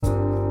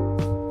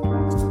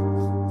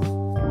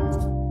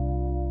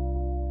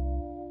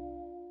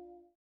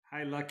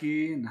Hi,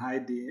 Lucky, and hi,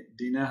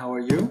 Dina. How are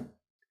you?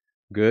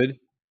 Good.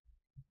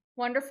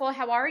 Wonderful.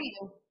 How are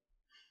you?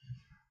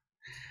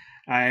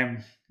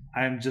 I'm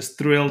I'm just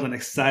thrilled and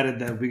excited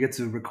that we get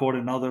to record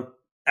another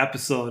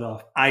episode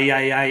of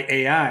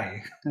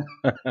AyAyAi.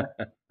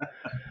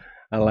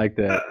 I like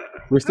that.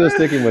 We're still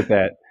sticking with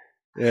that.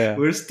 Yeah.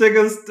 We're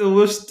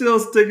still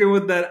sticking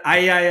with that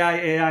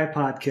AyAyAi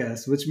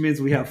podcast, which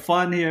means we have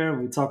fun here.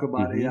 We talk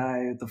about hmm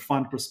AI, the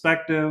fun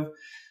perspective.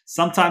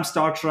 Sometimes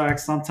Star Trek,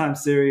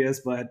 sometimes serious,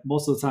 but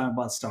most of the time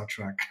about Star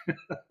Trek.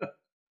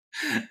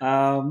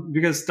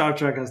 Because Star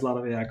Trek has a lot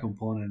of AI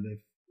component. If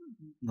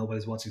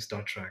nobody's watching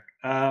Star Trek.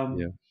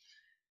 Yeah.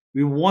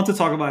 We want to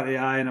talk about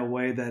AI in a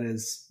way that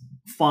is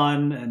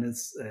fun and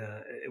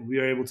we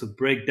are able to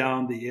break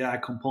down the AI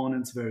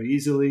components very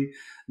easily.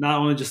 Not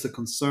only just the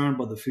concern,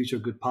 but the future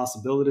good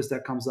possibilities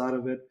that comes out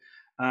of it.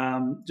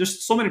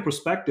 Just so many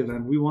perspectives,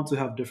 and we want to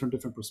have different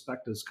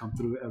perspectives come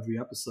through every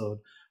episode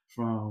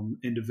from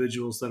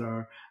individuals that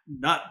are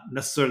not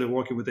necessarily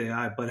working with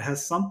AI, but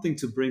has something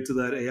to bring to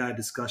that AI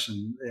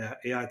discussion,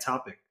 AI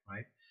topic,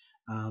 right?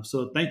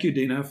 So thank you,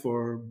 Dina,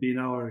 for being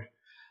our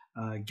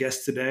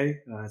guest today.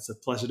 It's a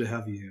pleasure to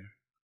have you here.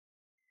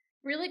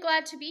 Really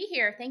glad to be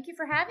here. Thank you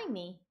for having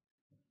me.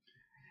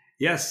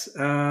 Yes,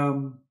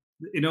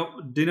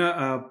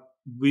 Dina,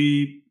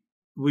 we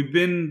we've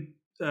been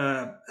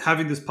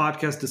having this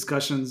podcast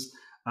discussions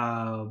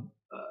uh,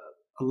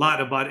 a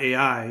lot about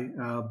AI,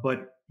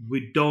 but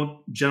we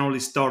don't generally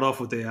start off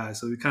with AI.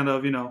 So we kind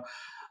of,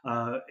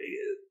 uh,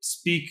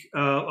 speak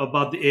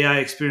about the AI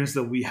experience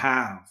that we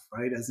have,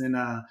 right? As in,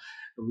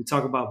 we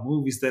talk about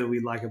movies that we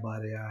like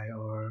about AI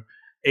or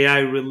AI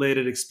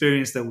related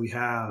experience that we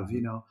have.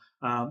 hmm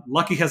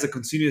Lucky has a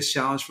continuous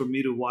challenge for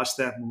me to watch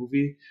that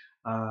movie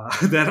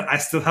that I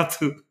still have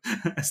to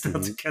I still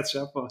have hmm to catch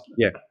up on.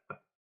 Yeah.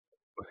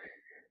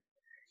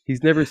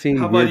 He's never How seen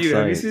about Weird you?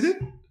 Have you seen Science.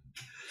 it?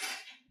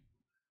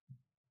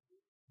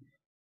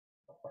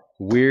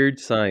 Weird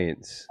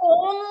Science.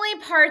 Only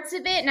parts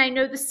of it, and I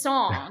know the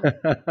song.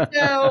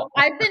 So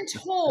I've been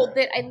told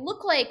that I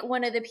look like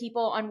one of the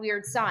people on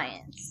Weird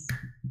Science.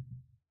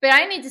 But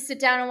I need to sit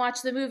down and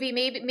watch the movie.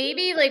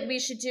 Maybe like we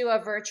should do a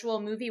virtual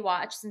movie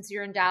watch since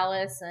you're in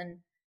Dallas and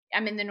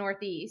I'm in the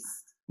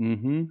Northeast.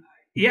 hmm Let's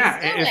Yeah,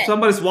 do if it.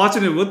 somebody's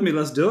watching it with me,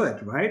 let's do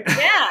it, right?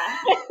 Yeah.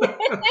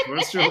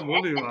 Virtual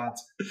movie watch.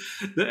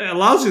 It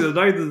allows you to,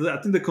 right?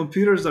 I think the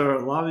computers are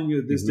allowing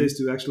you these hmm days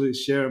to actually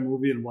share a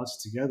movie and watch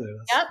it together.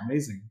 That's Yep.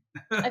 amazing.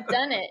 I've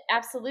done it.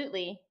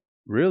 Absolutely.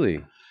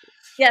 Really?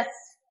 Yes.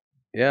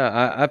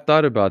 Yeah. I've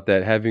thought about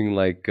that, having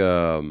like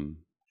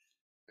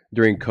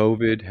during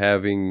COVID,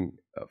 having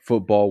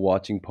football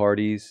watching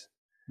parties,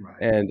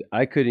 Right. and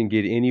I couldn't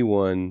get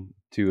anyone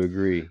to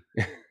agree.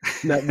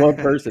 Not one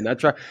person.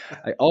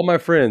 All my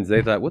friends,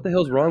 they thought, "What the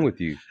hell's wrong with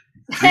you?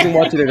 You can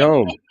watch it at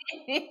home.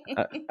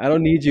 I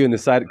don't need you in the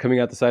side coming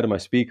out the side of my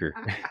speaker."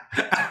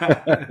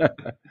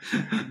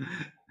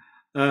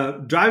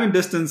 Driving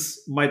distance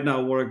might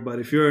not work, but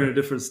if you're in a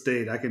different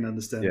state, I can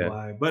understand Yeah,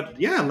 why. But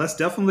yeah, let's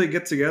definitely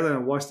get together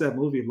and watch that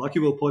movie. Lucky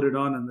will put it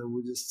on, and then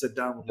we'll just sit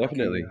down with Lucky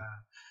definitely.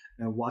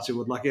 and watch it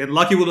with Lucky. And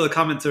Lucky will do a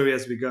commentary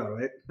as we go,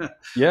 right?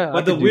 Yeah, I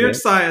But the could do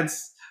that.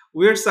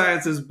 weird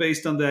science is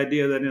based on the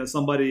idea that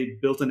somebody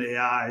built an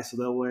AI so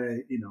that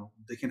way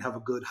they can have a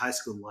good high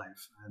school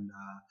life, and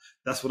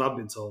that's what I've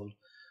been told.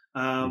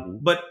 hmm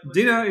But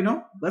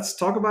Dina, let's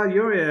talk about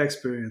your AI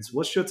experience.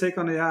 What's your take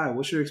on AI?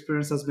 What's your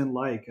experience has been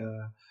like?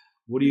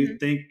 What do you Mhm.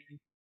 think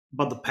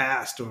about the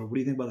past, or what do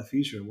you think about the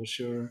future? What's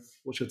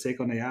your take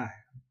on AI?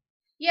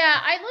 Yeah,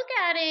 I look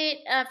at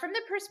it from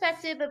the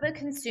perspective of a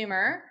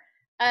consumer.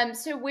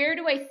 So where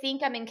do I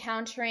think I'm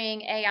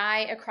encountering AI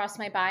across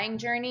my buying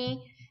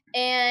journey?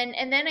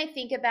 And then I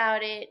think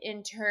about it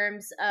in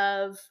terms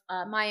of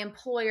my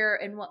employer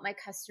and what my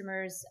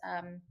customers,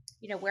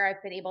 where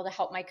I've been able to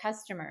help my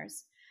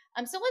customers.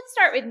 So let's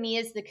start with me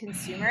as the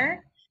consumer.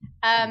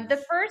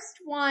 The first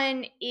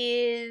one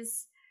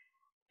is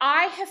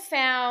I have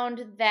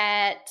found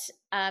that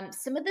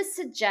some of the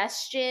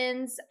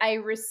suggestions I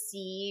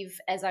receive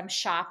as I'm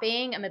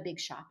shopping, I'm a big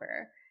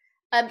shopper.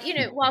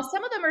 While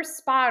some of them are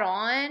spot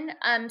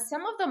on,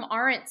 some of them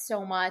aren't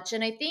so much.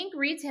 And I think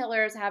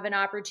retailers have an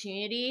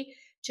opportunity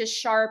to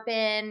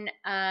sharpen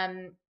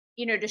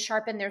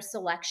their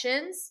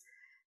selections.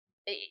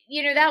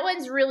 That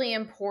one's really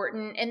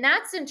important. And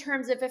that's in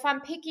terms of if I'm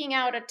picking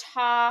out a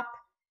top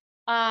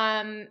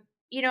um,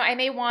 I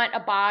may want a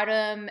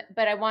bottom,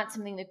 but I want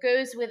something that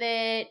goes with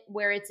it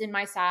where it's in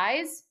my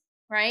size,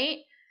 right?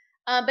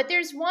 But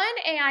there's one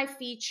AI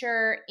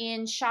feature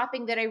in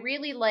shopping that I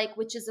really like,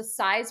 which is a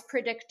size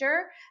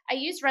predictor. I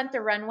use Rent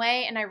the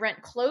Runway and I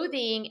rent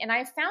clothing, and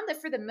I found that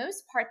for the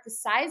most part, the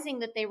sizing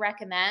that they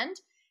recommend,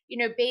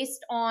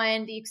 based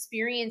on the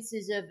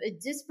experiences of a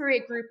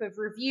disparate group of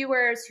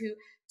reviewers who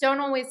don't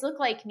always look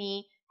like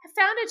me, have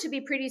found it to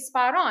be pretty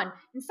spot on.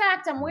 In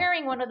fact, I'm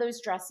wearing one of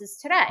those dresses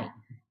today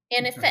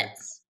and it Right.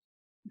 fits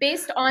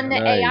based on the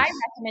AI Nice.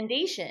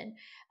 recommendation.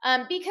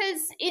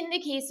 Because in the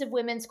case of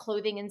women's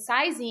clothing and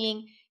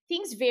sizing,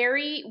 things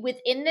vary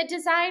within the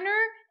designer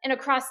and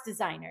across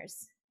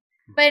designers.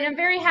 But I'm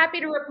very happy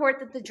to report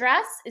that the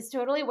dress is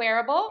totally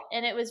wearable,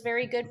 and it was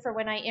very good for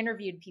when I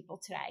interviewed people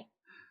today.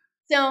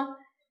 So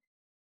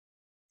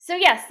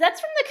yes,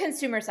 that's from the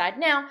consumer side.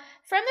 Now,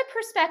 from the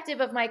perspective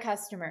of my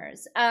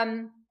customers,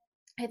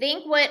 I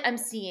think what I'm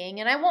seeing,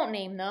 and I won't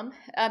name them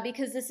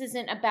because this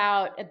isn't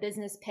about a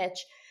business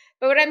pitch,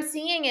 but what I'm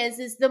seeing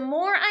is the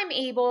more I'm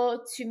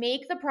able to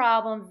make the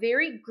problem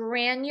very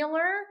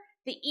granular,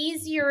 the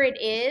easier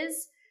it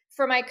is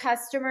for my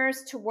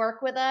customers to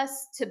work with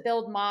us to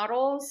build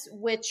models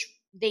which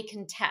they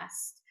can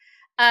test.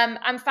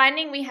 I'm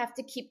finding we have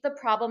to keep the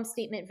problem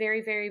statement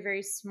very, very,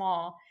 very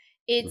small.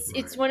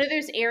 It's one of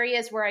those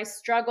areas where I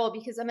struggle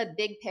because I'm a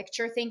big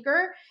picture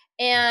thinker,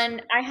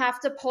 and I have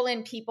to pull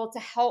in people to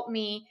help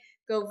me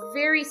go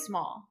very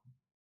small.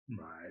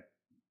 Right.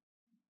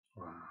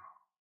 Wow.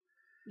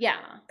 Yeah.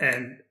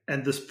 And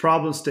this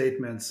problem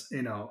statements,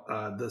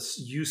 this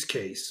use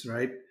case,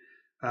 right?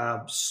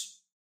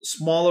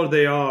 Smaller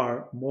they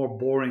are, more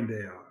boring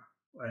they are.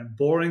 And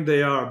boring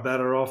they are,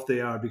 better off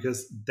they are,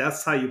 because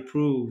that's how you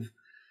prove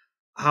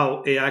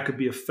how AI could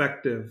be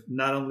effective,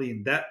 not only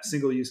in that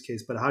single use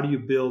case, but how do you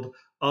build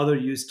other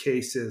use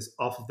cases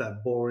off of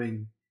that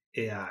boring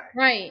AI?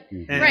 Right.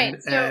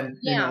 Right. So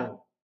yeah.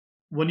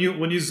 When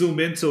you zoom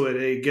into it,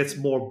 it gets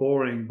more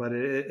boring, but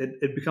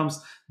it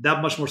becomes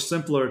that much more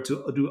simpler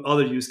to do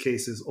other use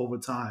cases over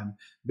time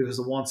because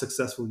of one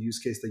successful use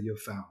case that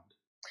you've found.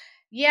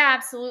 Yeah,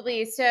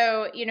 absolutely.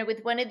 So,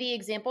 with one of the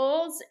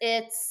examples,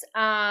 it's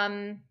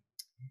and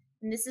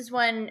this is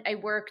one I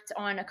worked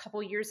on a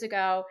couple years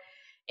ago,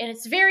 and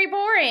it's very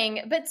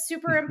boring but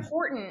super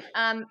important.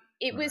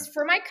 It was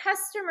for my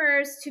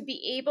customers to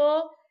be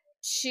able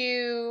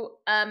to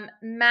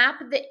map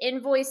the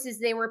invoices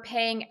they were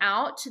paying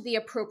out to the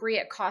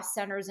appropriate cost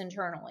centers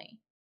internally.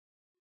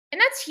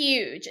 And that's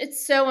huge.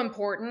 It's so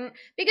important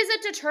because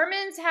it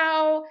determines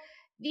how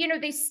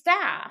they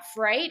staff,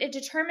 right? It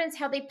determines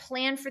how they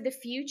plan for the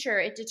future.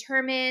 It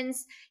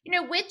determines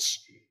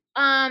which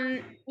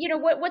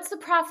what's the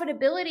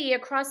profitability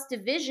across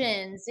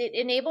divisions. It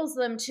enables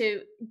them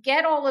to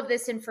get all of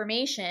this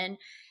information.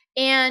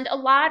 And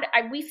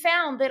we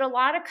found that a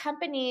lot of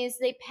companies,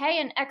 they pay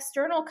an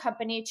external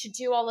company to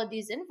do all of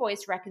these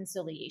invoice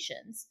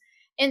reconciliations.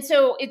 And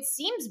so it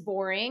seems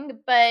boring,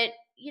 but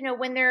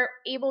when they're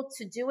able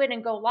to do it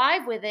and go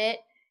live with it,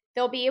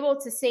 they'll be able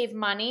to save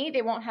money.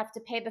 They won't have to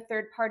pay the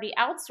third-party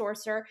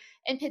outsourcer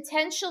and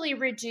potentially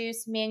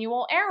reduce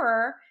manual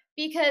error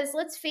because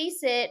let's face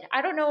it,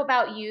 I don't know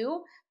about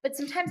you, but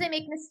sometimes I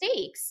make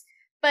mistakes.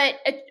 But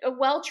a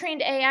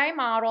well-trained AI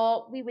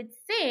model, we would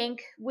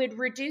think, would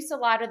reduce a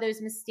lot of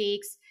those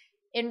mistakes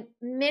and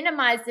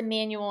minimize the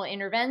manual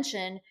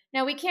intervention.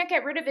 Now, we can't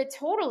get rid of it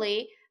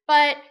totally,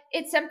 but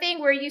it's something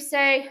where you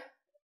say,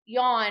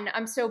 yawn,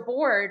 I'm so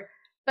bored.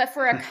 But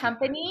for a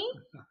company,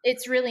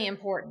 it's really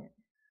important.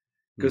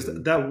 Because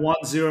that 1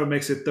 0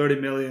 makes it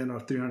 30 million or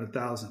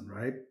 300,000,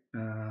 right?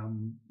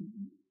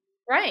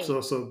 Right.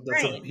 So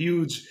that's a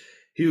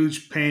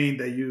huge pain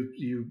that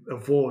you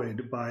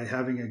avoid by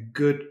having a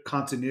good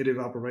continuity of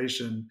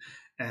operation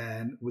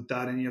and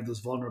without any of those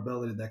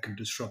vulnerability that can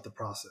disrupt the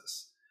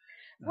process.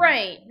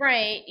 Right.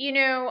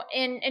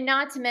 And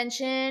not to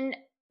mention,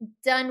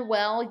 done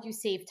well, you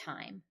save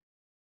time.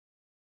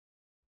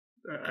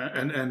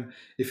 And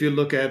if you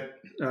look at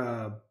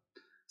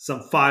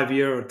some 5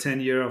 year or 10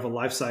 year of a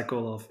life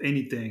cycle of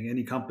anything,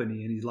 any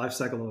company, any life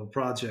cycle of a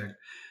project,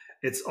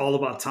 it's all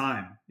about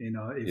time.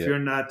 If you're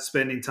not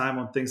spending time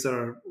on things that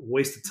are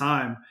waste of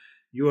time,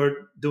 you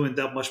are doing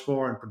that much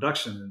more in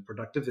production and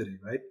productivity,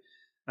 right?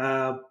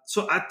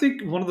 So I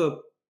think one of the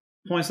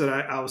points that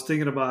I was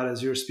thinking about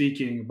as you're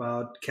speaking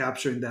about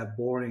capturing that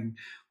boring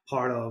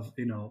part of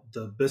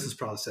the business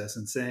process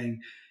and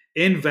saying,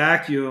 in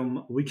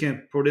vacuum, we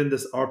can put in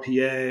this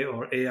RPA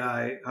or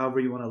AI, however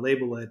you want to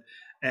label it,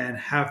 and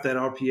have that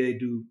RPA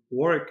do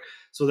work.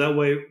 So that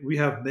way we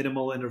have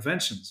minimal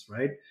interventions,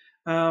 right?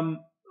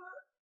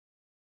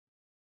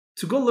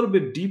 To go a little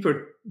bit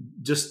deeper,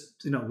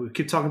 just, we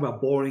keep talking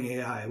about boring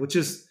AI, which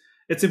is,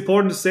 it's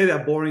important to say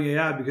that boring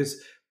AI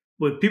because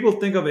when people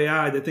think of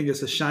AI, they think it's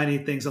the shiny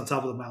things on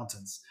top of the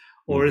mountains,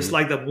 or it's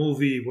like the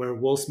movie where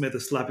Will Smith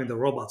is slapping the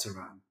robots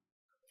around.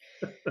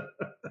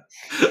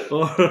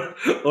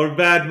 or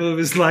bad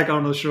movies like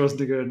Arnold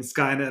Schwarzenegger and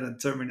Skynet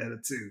and Terminator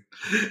 2.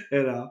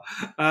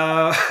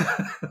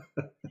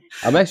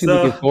 I'm actually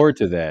looking forward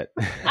to that.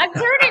 I'm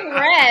turning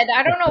red.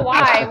 I don't know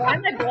why. Why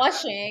am I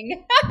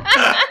blushing?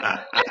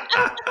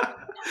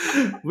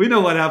 We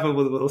know what happened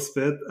with Will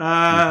Smith.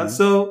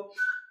 So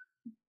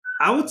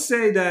I would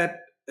say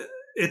that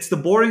it's the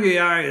boring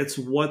AI. It's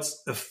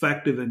what's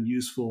effective and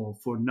useful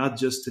for not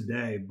just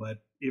today, but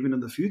even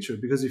in the future.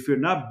 Because if you're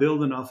not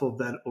building off of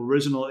that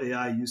original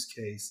AI use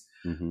case,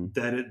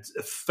 that it's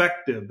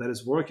effective, that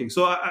is working.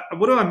 So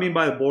what do I mean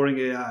by the boring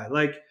AI?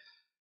 Like,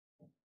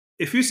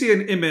 if you see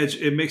an image,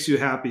 it makes you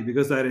happy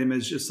because that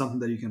image is something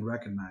that you can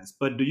recognize.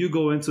 But do you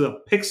go into a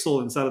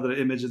pixel inside of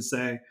the image and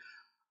say,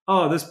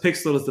 oh, this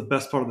pixel is the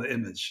best part of the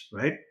image,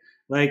 right?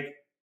 Like,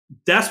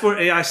 that's where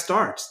AI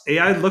starts.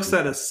 AI looks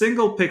at a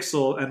single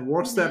pixel and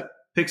works that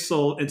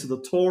pixel into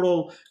the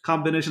total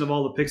combination of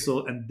all the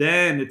pixel, and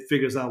then it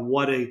figures out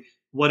what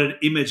an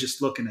image is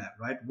looking at,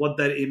 right? What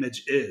that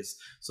image is.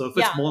 So if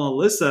it's Yeah. Mona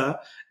Lisa,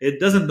 it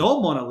doesn't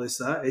know Mona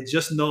Lisa. It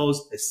just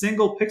knows a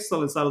single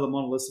pixel inside of the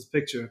Mona Lisa's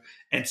picture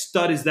and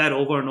studies that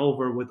over and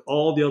over with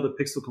all the other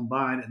pixels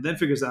combined, and then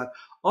figures out,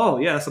 oh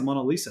yeah, it's a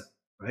Mona Lisa,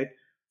 right?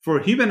 For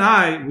him and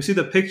I, we see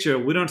the picture.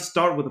 We don't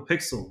start with a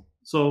pixel.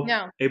 So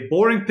No. a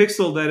boring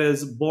pixel that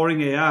is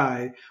boring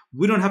AI,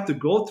 we don't have to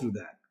go through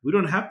that. We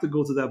don't have to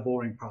go through that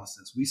boring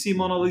process. We see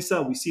Mona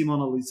Lisa, we see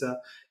Mona Lisa.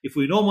 If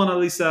we know Mona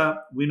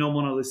Lisa, we know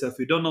Mona Lisa. If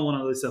we don't know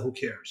Mona Lisa, who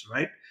cares,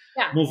 right?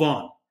 Yeah. Move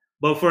on.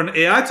 But for an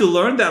AI to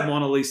learn that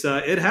Mona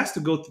Lisa, it has to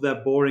go through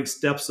that boring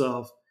steps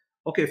of,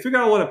 okay, figure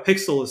out what a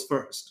pixel is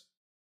first.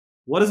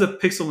 What does a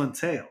pixel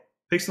entail?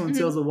 Pixel Mhm.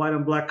 entails a white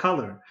and black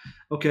color.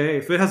 Okay,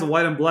 if it has a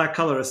white and black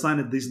color, assign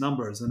it these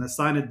numbers, and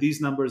assign it these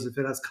numbers if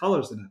it has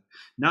colors in it.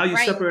 Now you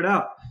Right. separate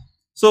out.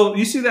 So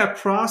you see that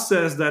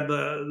process that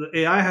the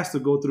AI has to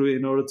go through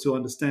in order to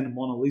understand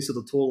Mona Lisa,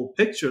 the total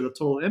picture, the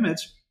total image.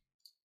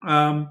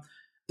 Um,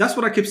 that's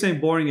what I keep saying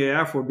boring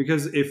AI for,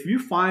 because if you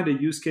find a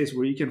use case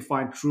where you can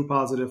find true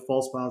positive,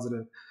 false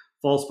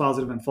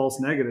positive, and false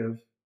negative,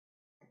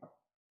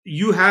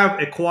 you have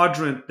a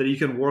quadrant that you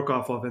can work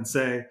off of and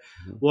say,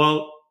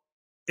 well,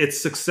 it's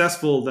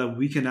successful that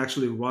we can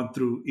actually run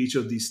through each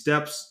of these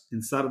steps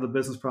inside of the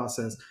business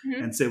process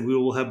Mhm. and say we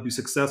will have be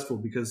successful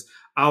because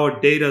our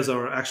data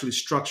are actually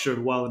structured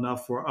well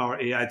enough for our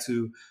AI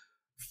to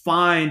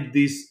find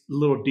these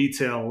little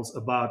details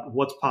about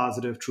what's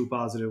positive, true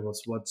positive,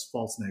 what's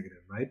false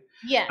negative, right?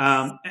 Yes.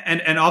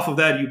 And off of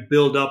that, you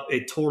build up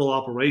a total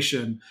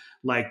operation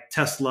like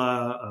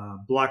Tesla,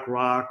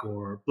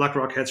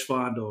 BlackRock hedge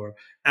fund, or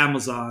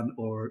Amazon,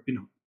 or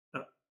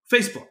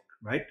Facebook,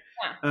 right?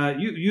 Yeah.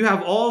 You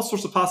have all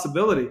sorts of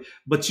possibility,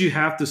 but you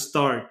have to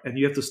start, and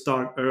you have to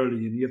start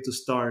early, and you have to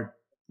start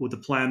with the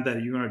plan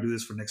that you're going to do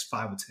this for the next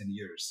 5 or 10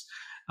 years.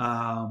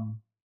 Um,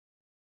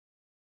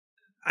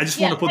 I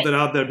just want Yeah. to put that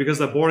out there because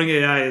the boring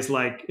AI is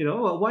like,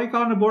 well, why are you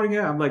calling it boring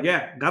AI? I'm like,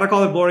 yeah, gotta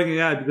call it boring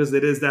AI because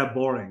it is that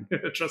boring.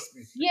 Trust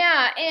me.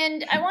 Yeah,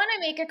 and I want to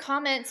make a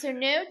comment. So,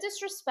 no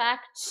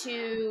disrespect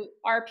to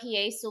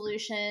RPA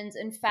solutions.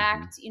 In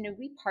fact,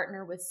 we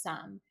partner with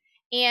some,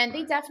 and they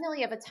Right.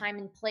 definitely have a time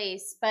and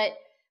place. But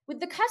with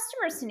the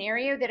customer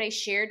scenario that I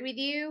shared with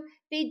you,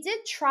 they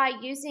did try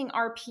using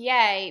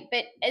RPA.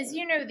 But as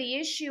you know, the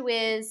issue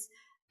is,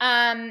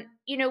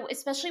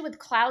 especially with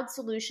cloud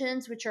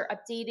solutions, which are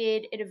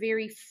updated at a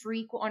very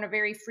frequent on a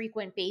very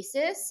frequent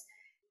basis,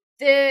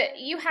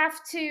 you have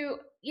to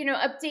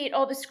update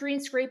all the screen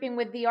scraping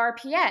with the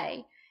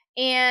RPA,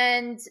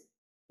 and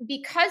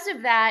because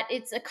of that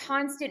it's a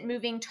constant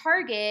moving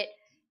target,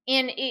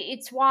 and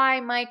it's why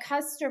my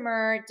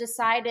customer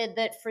decided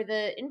that for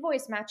the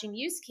invoice matching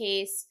use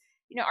case,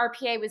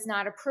 RPA was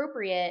not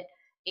appropriate.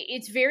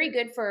 It's very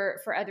good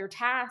for other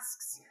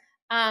tasks,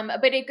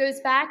 but it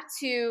goes back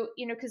to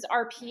because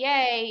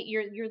RPA,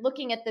 you're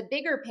looking at the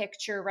bigger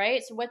picture,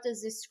 right? So what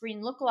does this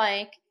screen look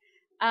like?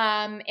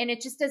 And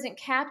it just doesn't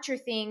capture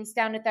things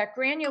down at that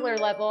granular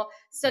level,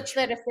 such That's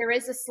that right. if there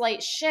is a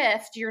slight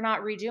shift, you're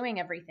not redoing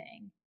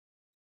everything.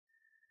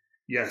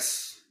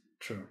 Yes.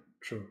 True.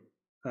 True.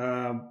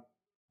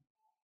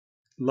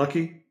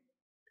 Lucky.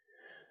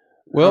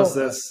 How's Well,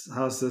 this?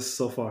 How's this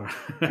so far?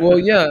 well,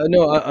 yeah,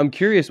 no, I'm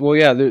curious. Well,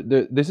 yeah,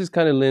 this is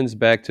kind of lends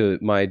back to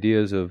my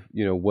ideas of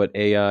what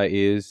AI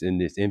is in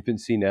this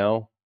infancy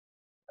now,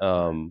 Right.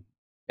 um,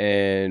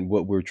 and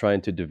what we're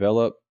trying to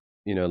develop.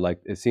 Like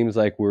it seems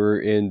like we're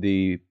in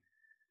the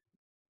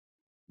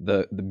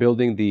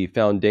building the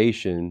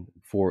foundation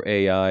for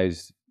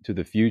AIs to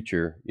the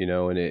future.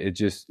 And it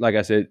just like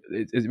I said,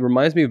 it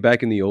reminds me of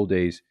back in the old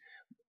days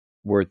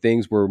where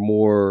things were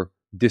more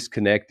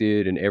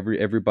disconnected and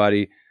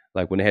everybody,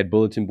 like when they had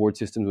bulletin board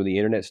systems when the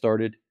internet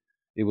started,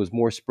 it was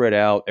more spread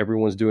out,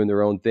 everyone's doing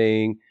their own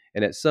thing,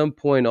 and at some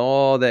point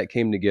all that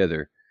came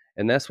together.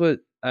 And that's what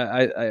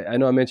I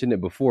know I mentioned it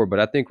before, but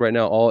I think right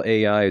now all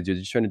AI is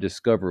just trying to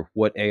discover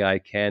what AI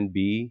can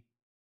be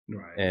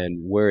Right.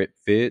 and where it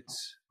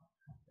fits.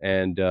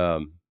 And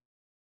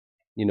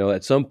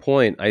at some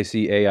point I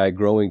see AI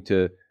growing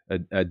to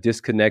a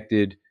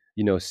disconnected,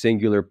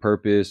 singular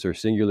purpose or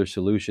singular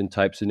solution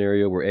type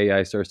scenario where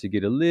AI starts to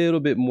get a little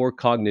bit more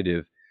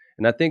cognitive.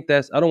 And I think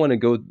I don't want to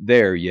go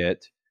there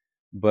yet,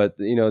 but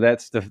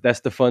that's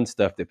the fun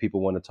stuff that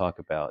people want to talk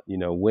about.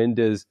 When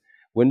does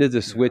the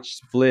Yeah. switch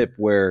flip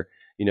where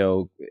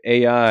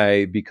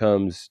AI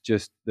becomes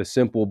just the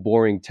simple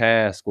boring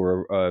task,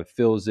 or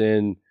fills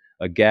in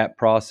a gap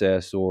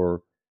process,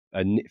 or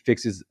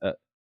fixes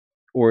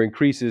or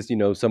increases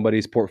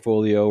somebody's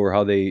portfolio, or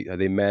how they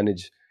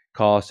manage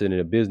costs in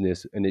a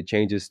business, and it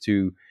changes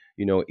to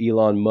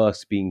Elon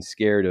Musk being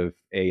scared of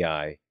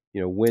AI.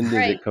 When does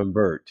Right, it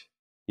convert?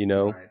 you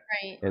know Right.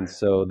 right. and Right.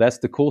 so that's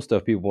the cool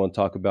stuff people want to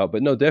talk about.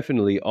 But no,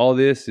 definitely all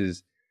this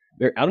is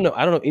I don't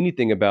know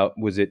anything about,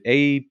 was it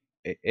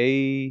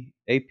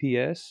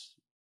APS?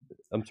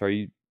 I'm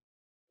sorry,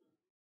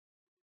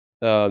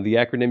 the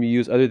acronym you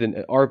use other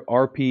than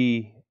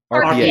RP,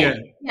 RPA. RPA.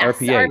 Yes,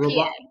 RPA.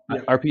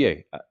 RPA.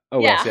 RPA. Oh,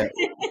 Yeah. yes.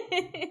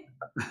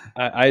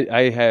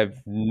 I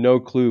have no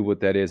clue what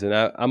that is, and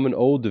I'm an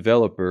old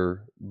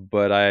developer,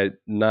 but I'm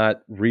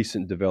not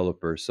recent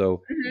developer,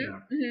 so Yeah.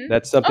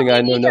 that's Oh, something me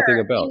I know nothing neither. Me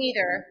about.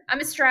 neither. I'm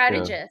a Yeah.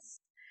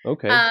 strategist.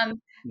 Okay. Yeah.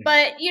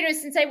 But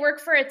since I work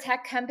for a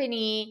tech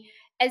company,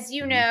 as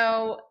you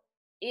know,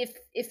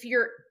 if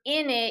you're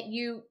in it,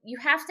 you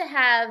have to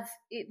have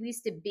at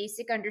least a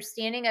basic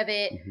understanding of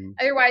it. Mhm.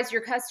 Otherwise,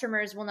 your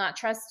customers will not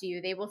trust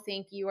you. They will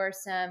think you are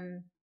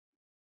some,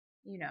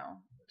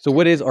 So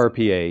what is just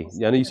RPA?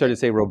 I know you started to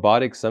say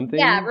robotic yeah, something.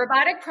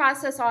 robotic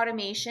process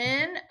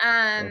automation.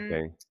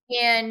 Okay.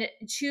 And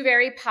two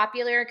very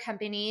popular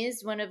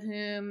companies, one of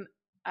whom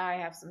I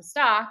have some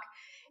stock,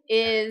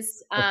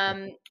 is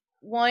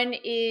one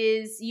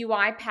is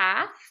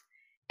UiPath,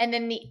 and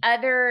then the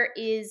other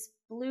is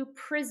Blue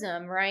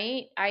Prism,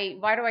 right?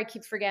 Why do I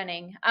keep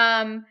forgetting?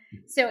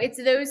 So it's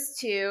those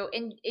two,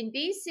 and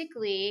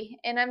basically,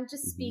 and I'm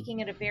just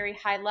speaking at a very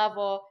high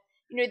level.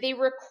 They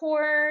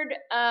record,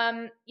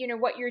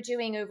 what you're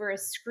doing over a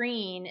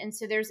screen. And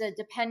so there's a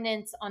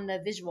dependence on the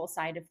visual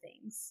side of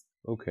things.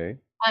 Okay.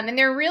 And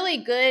they're really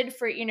good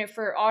for,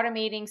 for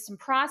automating some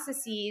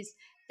processes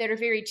that are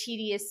very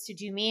tedious to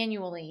do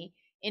manually.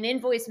 In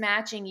invoice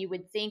matching, you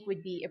would think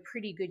would be a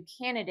pretty good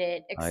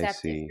candidate, I except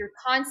if see. you're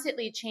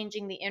constantly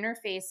changing the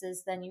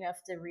interfaces, then you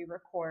have to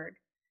re-record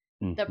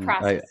the Mhm.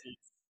 processes.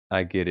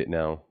 I get it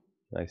now.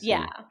 I see.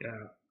 Yeah.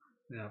 Yeah.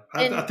 Yeah.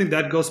 And I think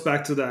that goes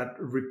back to that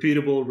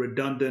repeatable,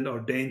 redundant, or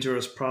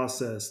dangerous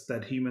process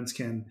that humans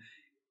can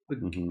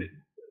Mhm.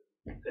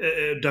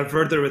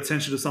 divert their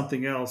attention to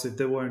something else if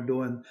they weren't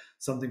doing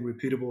something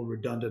repeatable,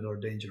 redundant, or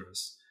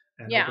dangerous,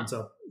 and yeah. opens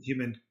up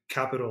human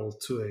capital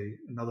to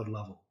another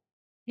level.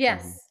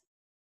 Yes. Mhm.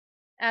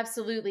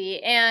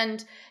 Absolutely.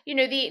 And,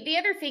 the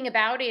other thing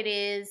about it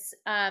is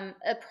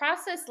a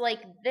process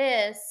like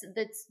this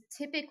that's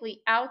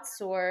typically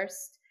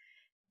outsourced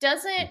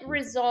doesn't Mhm.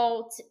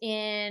 result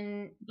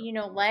in,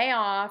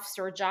 layoffs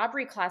or job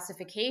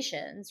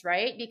reclassifications,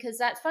 right? Because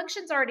that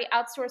function's already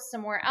outsourced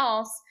somewhere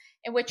else.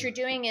 And what you're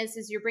doing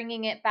is you're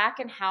bringing it back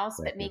in house,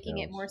 Back but in making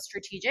it more house.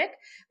 strategic,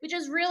 which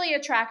is really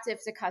attractive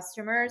to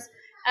customers.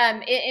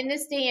 In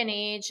this day and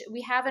age,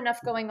 we have enough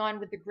going on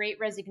with the great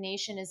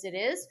resignation as it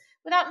is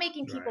without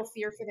making Right. people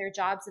fear for their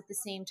jobs at the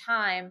same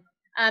time.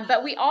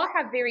 But we all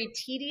have very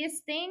tedious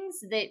things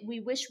that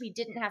we wish we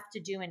didn't have to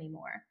do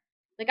anymore.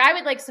 Like, I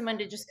would like someone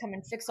to just come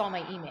and fix all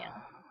my email.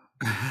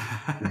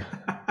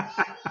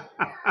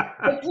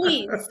 But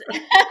please,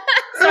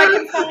 so I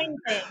can find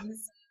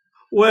things.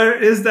 Where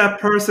is that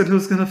person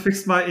who's going to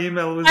fix my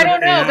email with I an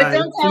don't know, but AI?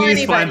 don't tell Please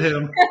anybody. find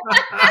him.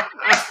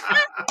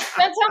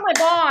 Don't tell my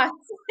boss.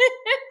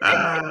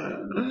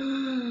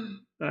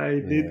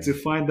 I need to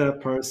find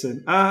that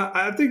person.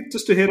 I think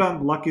just to hit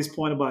on Lucky's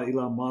point about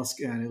Elon Musk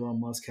and Elon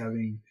Musk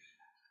having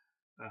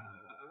uh,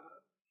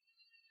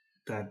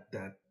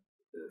 that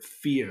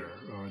fear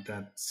or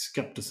that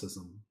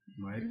skepticism,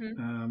 right?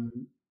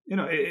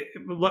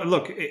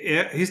 Look,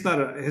 he's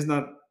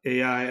not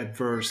AI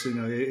adverse.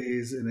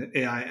 He's an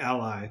AI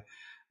ally.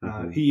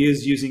 Mhm. He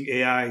is using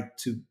AI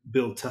to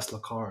build Tesla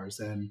cars,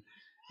 and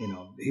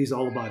he's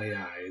all about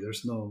AI.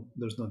 There's no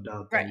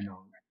doubt that Right.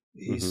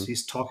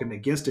 he's talking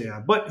against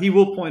AI, but he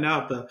will point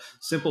out the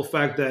simple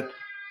fact that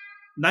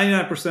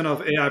 99%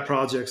 of AI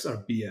projects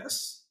are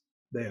BS.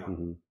 They are.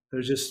 Mhm.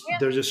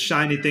 They're just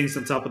shiny things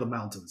on top of the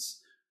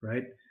mountains,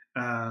 right?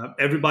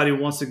 Everybody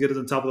wants to get to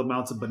the top of the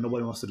mountain, but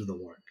nobody wants to do the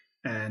work.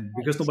 And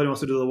because nobody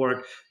wants to do the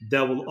work,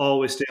 that will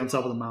always stay on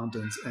top of the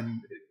mountains,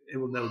 and it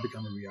will never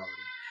become a reality.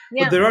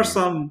 Yeah. But there are Mhm.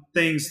 some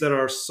things that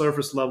are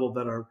surface level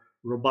that are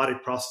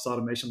robotic process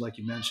automation, like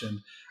you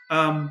mentioned.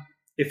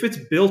 If it's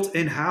built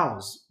in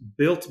house,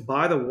 built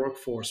by the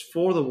workforce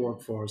for the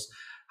workforce,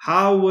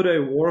 how would a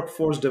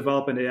workforce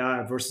develop an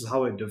AI versus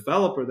how a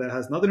developer that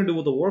has nothing to do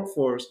with the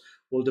workforce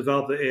will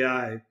develop the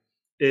AI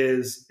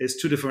is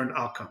two different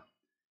outcomes.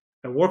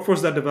 A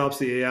workforce that develops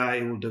the AI,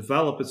 it will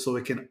develop it so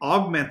it can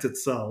augment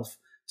itself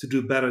to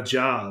do better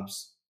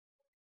jobs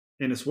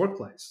in its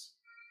workplace.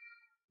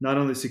 Not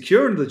only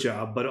securing the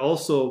job, but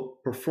also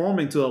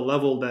performing to a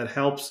level that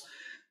helps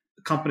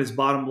company's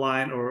bottom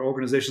line or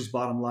organization's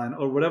bottom line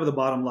or whatever the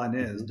bottom line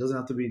is. It Mhm. doesn't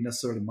have to be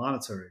necessarily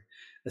monetary.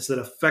 It's that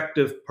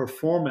effective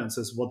performance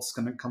is what's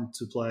going to come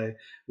to play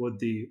with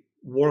the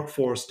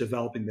workforce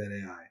developing that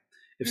AI.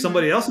 If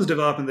somebody else is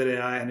developing that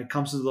AI and it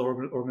comes to the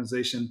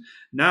organization,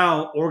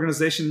 now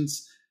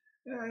organizations,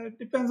 it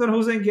depends on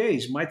who's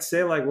engaged, might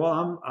say like,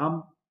 well,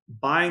 I'm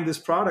buying this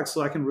product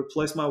so I can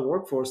replace my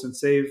workforce and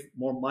save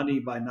more money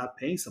by not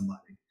paying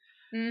somebody.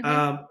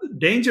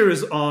 Danger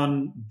is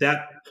on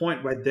that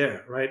point right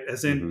there, right?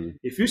 As in, Mhm.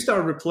 if you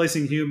start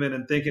replacing human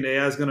and thinking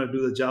AI is going to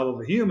do the job of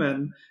a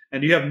human,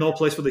 and you have no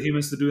place for the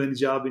humans to do any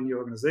job in your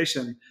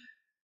organization,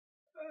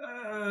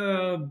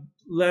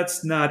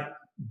 let's not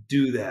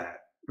do that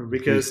Lose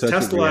because touch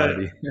with Tesla,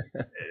 reality.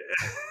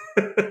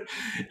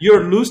 you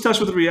lose touch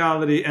with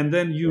reality, and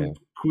then Yeah. you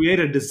create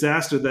a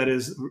disaster that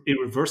is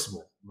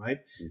irreversible. right?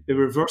 Mhm.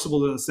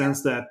 Irreversible in the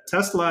sense that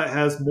Tesla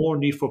has more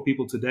need for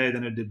people today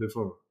than it did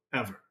before,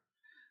 ever, Yeah.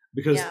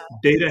 because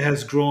data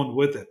has grown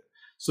with it.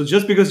 So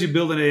just because you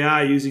build an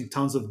AI using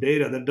tons of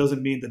data, that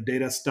doesn't mean the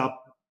data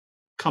stop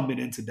coming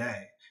in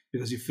today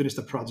because you finished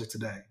the project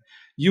today.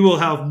 You will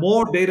have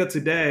more data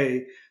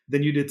today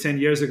than you did 10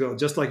 years ago,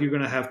 just like you're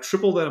going to have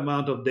triple that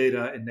amount of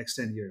data in next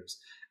 10 years.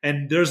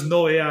 And there's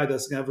no AI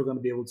that's ever going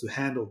to be able to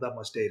handle that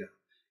much data.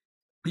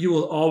 You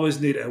will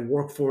always need a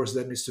workforce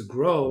that needs to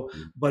grow,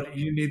 Mhm. but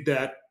you need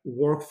that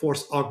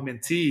workforce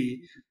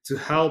augmentee to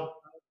help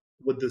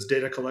with this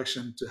data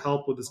collection, to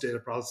help with this data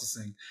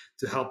processing,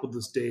 to help with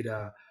this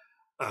data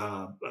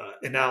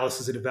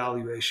analysis and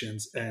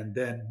evaluations, and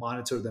then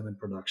monitor them in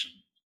production,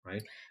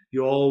 right?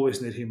 You always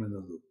need human in the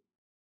loop.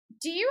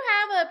 Do you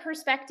have a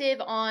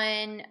perspective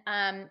on,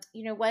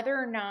 whether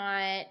or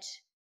not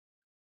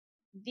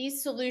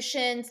these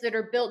solutions that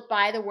are built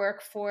by the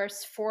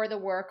workforce for the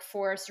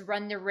workforce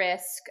run the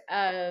risk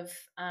of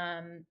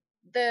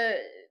the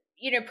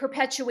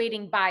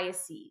perpetuating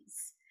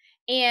biases,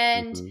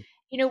 and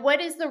Mhm.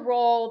 what is the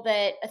role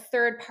that a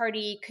third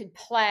party could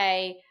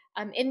play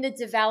in the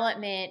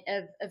development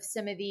of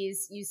some of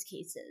these use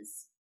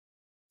cases?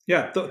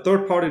 Yeah,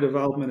 third party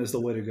development is the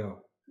way to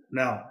go.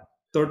 Now,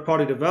 third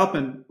party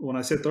development, when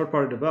I say third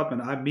party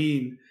development, I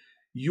mean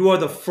you are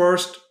the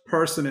first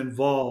person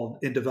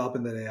involved in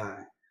developing that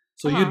AI.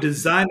 So you Uh-huh.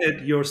 design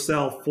it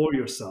yourself for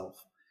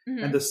yourself. And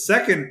Hmm. the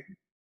second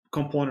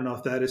component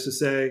of that is to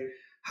say,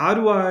 how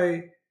do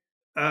I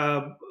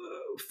uh,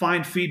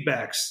 find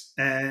feedbacks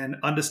and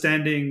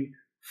understanding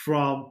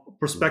from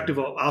perspective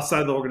Mhm. of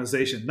outside the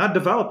organization, not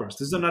developers.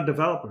 These are not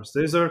developers.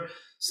 These are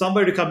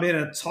somebody to come in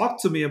and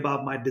talk to me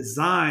about my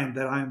design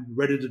that I'm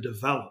ready to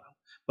develop.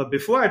 But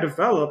before I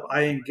develop,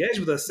 I engage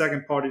with a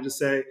second party to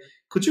say,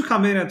 could you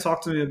come in and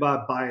talk to me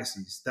about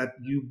biases that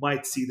you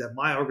might see that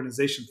my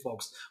organization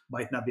folks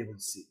might not be able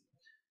to see?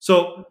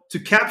 So to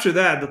capture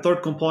that, the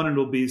third component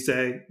will be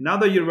say, now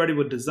that you're ready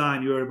with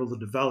design, you're able to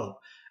develop.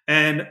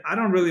 And I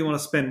don't really want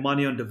to spend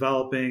money on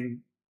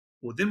developing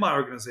within my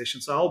organization.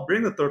 So I'll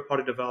bring the third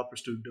party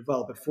developers to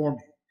develop it for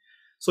me.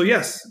 So,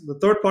 yes, the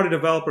third party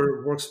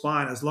developer works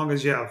fine as long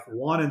as you have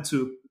one and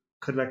two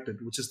connected,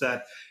 which is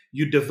that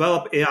you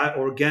develop AI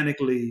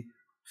organically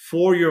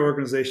for your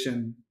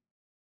organization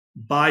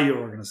by your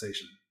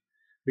organization.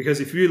 Because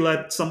if you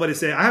let somebody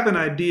say, I have an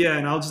idea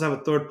and I'll just have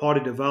a third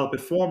party develop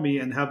it for me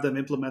and have them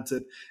implement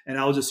it and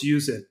I'll just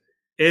use it,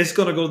 it's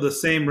going to go the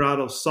same route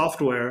of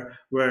software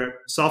where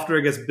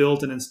software gets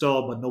built and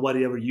installed, but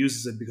nobody ever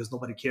uses it because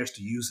nobody cares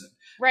to use it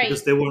Right.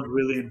 because they weren't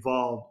really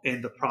involved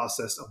in the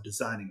process of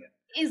designing it.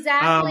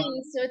 Exactly.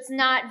 Um, So it's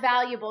not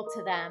valuable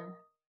to them.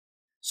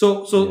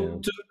 so Yeah.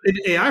 in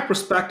AI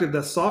perspective,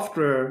 that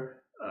software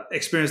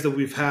experience that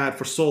we've had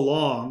for so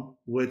long,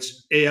 which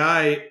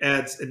AI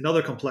adds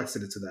another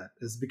complexity to that,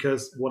 is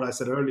because what I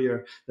said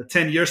earlier, that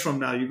 10 years from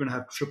now, you're going to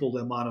have triple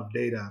the amount of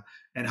data.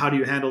 And how do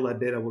you handle that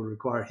data will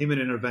require human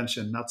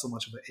intervention, not so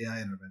much of an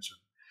AI intervention.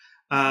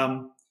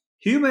 Um,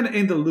 Human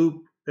in the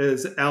loop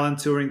is Alan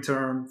Turing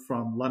term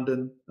from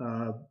London.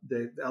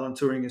 The Alan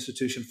Turing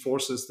Institution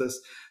forces this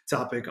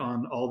topic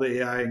on all the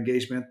AI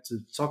engagement to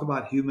talk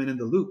about human in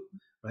the loop,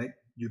 right?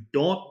 You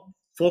don't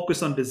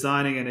focus on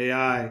designing an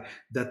AI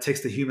that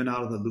takes the human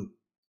out of the loop.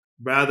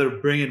 Rather,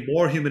 bringing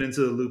more human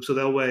into the loop so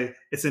that way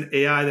it's an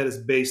AI that is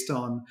based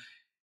on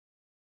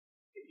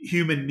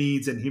human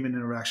needs and human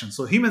interaction.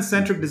 So human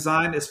centric Mhm.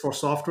 design is for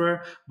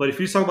software, but if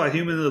you talk about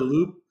human in the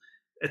loop,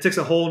 it takes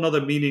a whole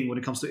nother meaning when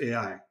it comes to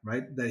AI,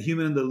 right? The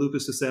human in the loop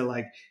is to say,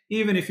 like,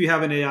 even if you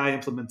have an AI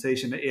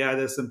implementation, an AI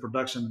that's in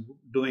production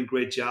doing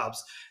great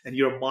jobs, and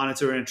you're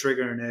monitoring and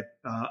triggering it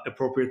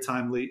appropriate,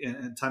 timely,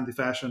 in timely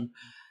fashion,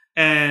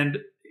 and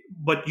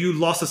but you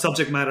lost a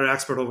subject matter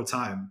expert over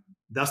time,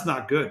 that's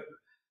not good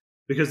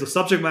because the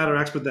subject matter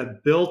expert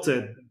that built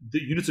it,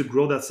 you need to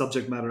grow that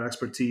subject matter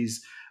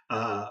expertise, uh,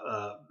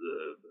 uh,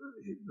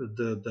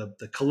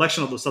 the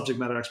collection of the subject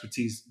matter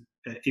expertise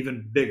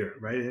even bigger,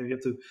 right? You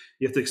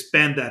have to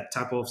expand that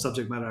type of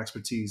subject matter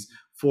expertise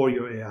for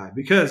your AI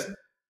because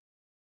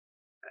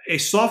a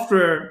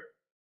software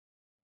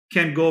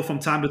can go from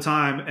time to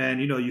time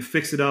and you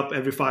fix it up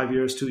every 5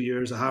 years, 2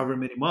 years, or however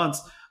many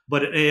months,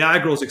 but an AI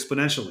grows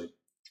exponentially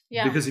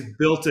Yeah. because he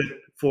built it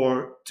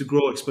for to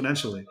grow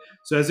exponentially.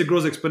 So as it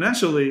grows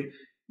exponentially,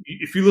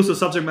 if you lose the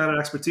subject matter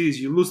expertise,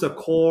 you lose the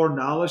core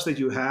knowledge that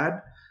you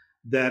had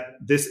that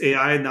this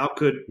AI now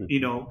could,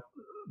 Mhm.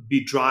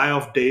 be dry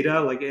of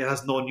data, like it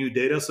has no new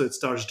data, so it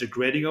starts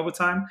degrading over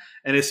time.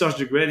 And it starts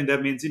degrading,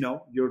 that means,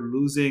 you're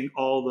losing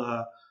all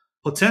the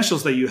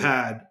potentials that you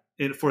had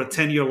for a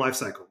 10-year life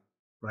cycle,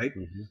 right?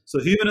 Mhm. So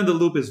human in the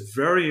loop is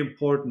very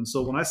important.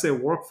 So when I say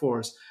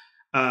workforce,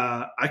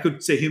 I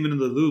could say human in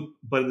the loop,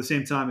 but at the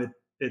same time,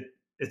 it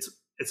it's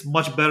it's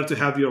much better to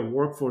have your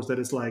workforce that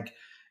is like,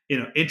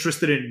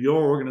 interested in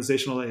your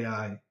organizational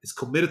AI, is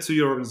committed to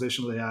your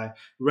organizational AI,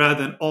 rather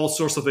than all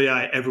sorts of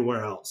AI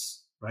everywhere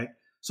else, right?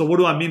 So what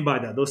do I mean by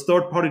that? Those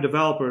third-party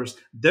developers,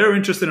 they're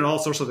interested in all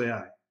sorts of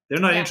AI. They're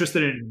not Yeah.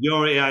 interested in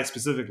your AI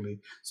specifically.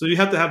 So you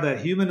have to have that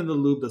human in the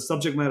loop, the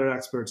subject matter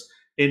experts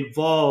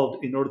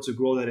involved in order to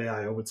grow that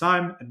AI over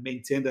time and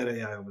maintain that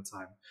AI over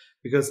time.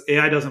 Because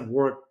AI doesn't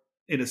work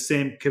in the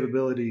same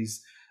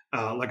capabilities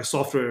like a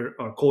software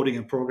or coding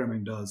and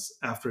programming does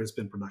after it's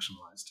been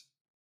productionalized.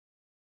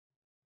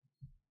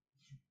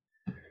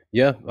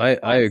 Yeah,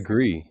 I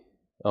agree.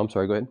 I'm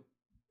sorry, go ahead.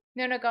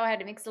 No, go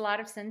ahead. It makes a lot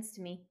of sense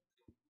to me.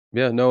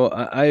 Yeah, no,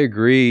 I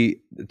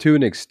agree to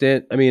an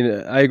extent. I mean,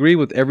 I agree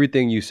with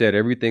everything you said.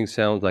 Everything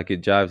sounds like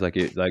it jives, like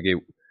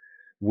it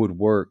would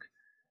work.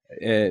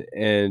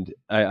 And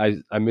I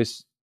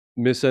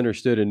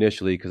misunderstood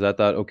initially because I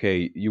thought,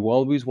 okay, you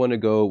always want to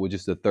go with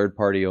just a third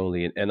party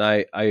only, and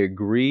I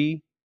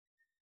agree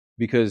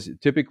because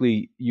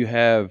typically you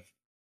have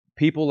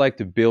people like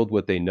to build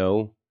what they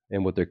know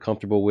and what they're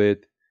comfortable with.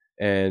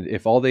 And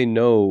if all they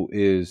know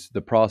is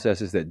the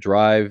processes that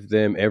drive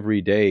them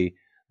every day,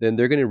 then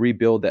they're going to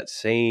rebuild that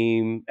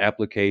same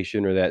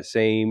application or that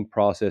same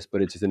process,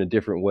 but it's just in a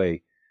different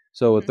way.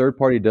 So a Mhm. third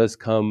party does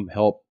come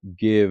help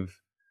give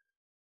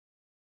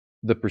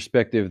the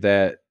perspective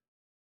that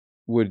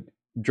would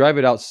drive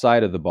it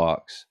outside of the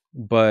box.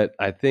 But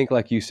I think,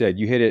 like you said,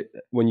 you hit it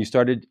when you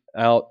started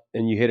out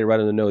and you hit it right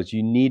on the nose.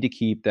 You need to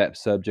keep that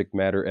subject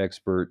matter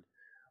expert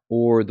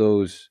or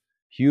those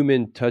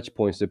human touch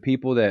points, the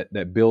people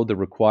that build the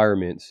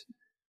requirements,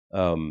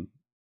 um,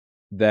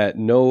 that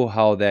know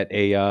how that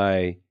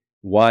AI,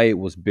 why it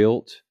was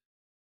built,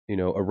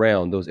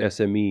 around those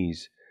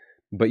SMEs.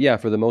 But yeah,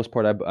 for the most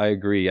part, I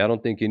agree. I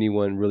don't think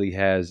anyone really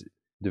has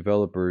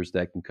developers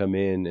that can come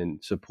in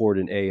and support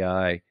an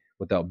AI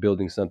without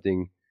building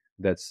something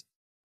that's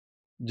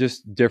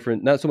just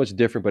different, not so much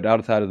different, but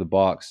outside of the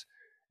box.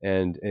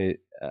 And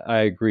I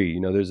agree.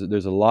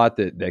 There's a lot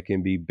that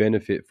can be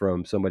benefit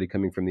from somebody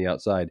coming from the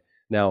outside.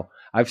 Now,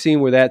 I've seen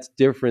where that's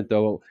different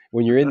though.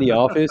 When you're in the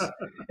office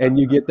and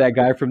you get that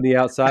guy from the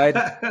outside,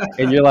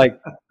 and you're like,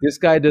 this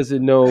guy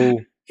doesn't know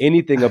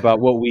anything about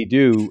what we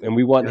do, and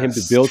we want him to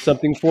Yes. build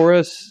something for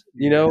us,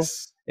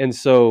 Yes. And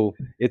so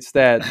it's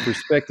that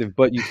perspective.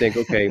 But you think,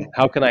 okay,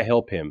 how can I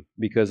help him?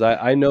 Because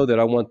I know that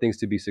I want things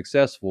to be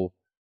successful,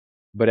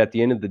 but at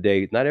the end of the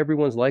day, not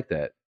everyone's like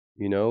that.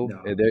 No.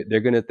 And they're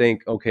going to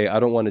think, okay, I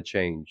don't want to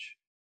change.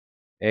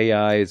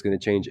 AI is going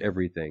to change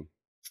everything.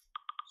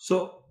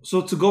 So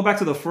to go back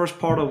to the first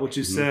part of what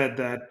you Hmm. said,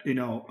 that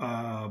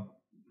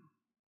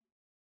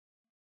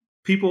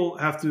people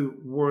have to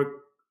work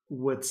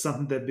with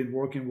something they've been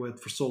working with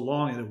for so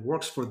long and it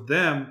works for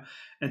them,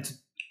 and to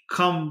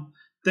come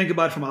think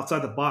about it from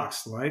outside the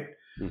box, right?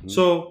 Hmm.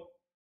 So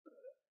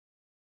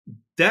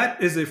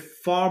that is a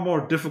far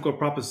more difficult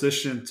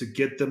proposition to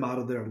get them out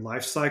of their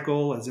life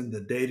cycle, as in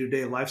the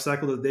day-to-day life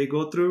cycle that they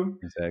go through,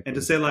 and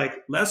to Exactly. say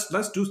like,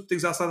 let's do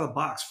things outside the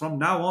box. From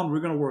now on, we're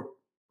going to work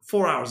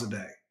 4 hours a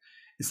day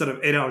instead of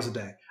 8 hours a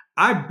day.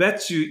 I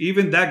bet you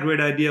even that great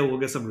idea will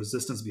get some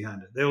resistance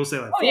behind it. They will say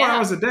like, Oh four yeah.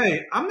 hours a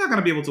day, I'm not going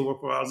to be able to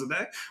work 4 hours a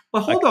day.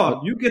 But I, hold I,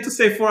 on, you get to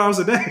say 4 hours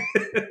a day.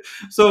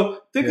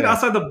 So thinking yeah.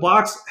 outside the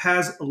box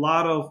has a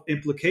lot of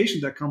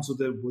implication that comes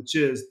with it, which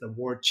is the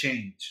word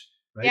change,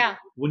 right? Yeah.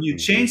 When you Hmm.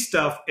 change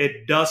stuff,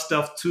 it does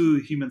stuff to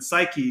human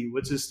psyche,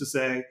 which is to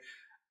say,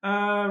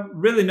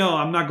 really, no,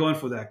 I'm not going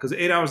for that because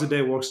 8 hours a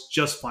day works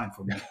just fine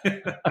for me.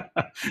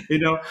 you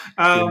know,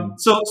 Yeah.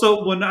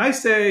 so when I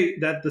say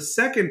that, the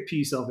second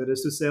piece of it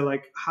is to say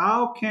like,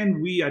 how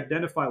can we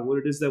identify what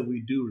it is that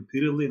we do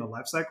repeatedly in a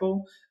life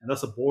cycle, and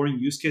that's a boring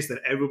use case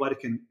that everybody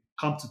can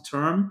come to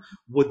term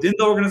within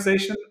the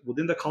organization,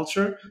 within the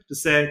culture, to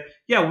say,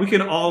 yeah, we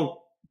can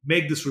all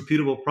make this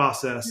repeatable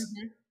process,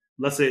 Hmm.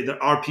 let's say the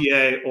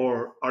RPA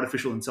or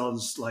artificial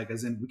intelligence, like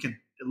as in we can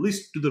at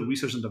least do the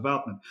research and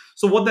development.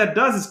 So what that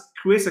does is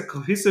creates a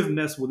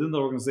cohesiveness within the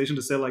organization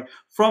to say like,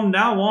 from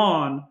now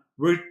on,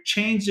 we're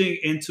changing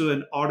into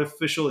an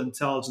artificial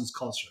intelligence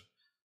culture.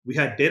 We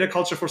had data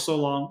culture for so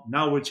long.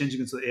 Now we're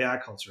changing into the AI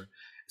culture.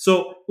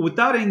 So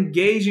without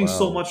engaging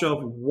so Wow. much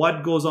of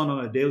what goes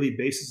on a daily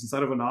basis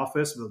inside of an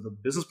office, the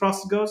business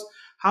process goes,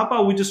 how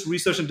about we just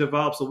research and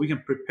develop so we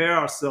can prepare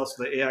ourselves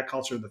for the AI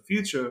culture in the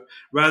future,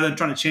 rather than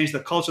trying to change the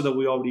culture that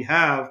we already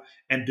have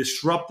and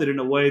disrupt it in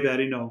a way that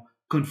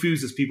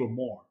confuses people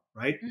more,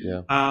 right?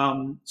 Yeah.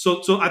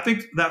 So I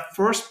think that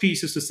first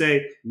piece is to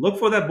say, look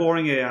for that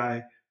boring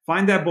AI,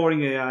 find that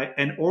boring AI,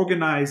 and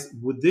organize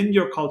within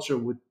your culture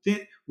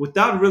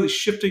without really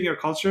shifting your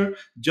culture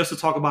just to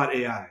talk about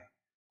AI.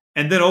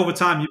 And then over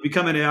time, you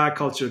become an AI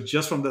culture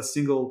just from that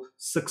single Hmm.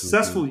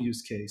 successful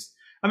use case.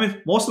 I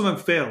mean, most of them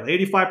fail.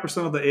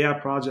 85% of the AI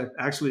project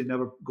actually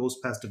never goes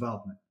past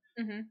development.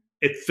 Hmm.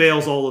 It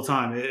fails all the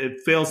time. It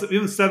fails.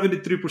 Even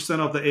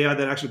 73% of the AI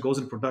that actually goes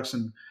in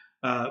production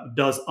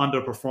does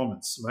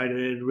underperformance, right?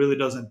 It really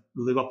doesn't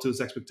live up to its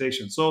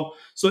expectations. So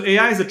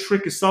AI is a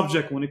tricky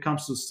subject when it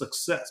comes to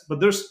success. But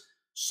there's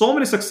so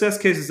many success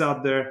cases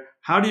out there.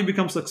 How do you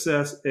become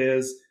success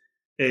is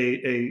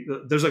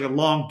there's like a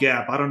long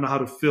gap. I don't know how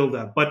to fill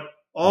that, but Hmm.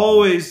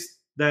 always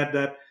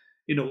that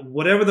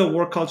whatever the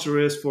work culture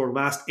is for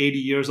last 80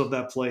 years of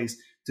that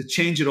place, to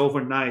change it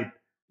overnight,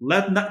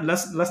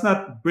 let's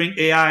not bring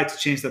AI to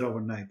change that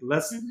overnight.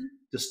 Let's Hmm.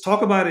 just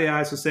talk about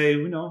AI to say,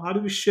 how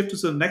do we shift to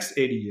the next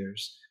 80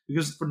 years?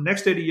 because for the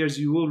next 80 years,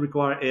 you will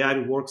require AI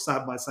to work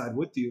side by side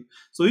with you.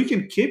 So you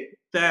can keep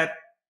that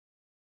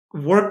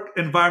work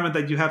environment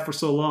that you had for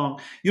so long.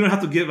 You don't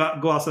have to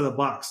go outside the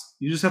box.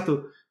 You just have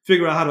to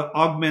figure out how to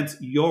augment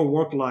your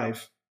work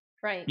life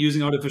Right.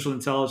 using artificial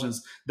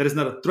intelligence that is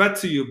not a threat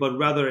to you, but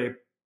rather a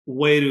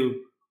way to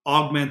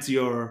augment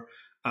your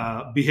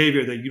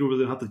behavior that you don't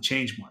really have to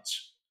change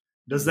much.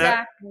 Does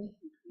Exactly.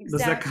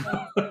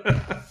 that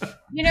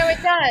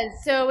It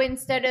does. So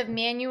instead of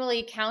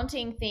manually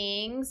counting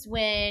things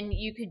when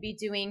you could be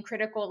doing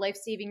critical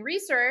life-saving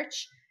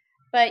research,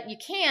 but you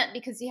can't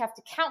because you have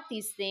to count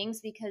these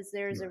things because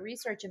there's a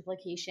research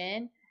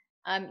implication,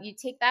 you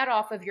take that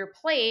off of your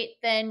plate,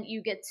 then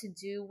you get to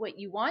do what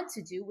you want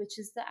to do, which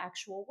is the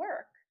actual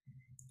work.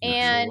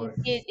 And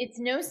it's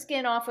no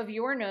skin off of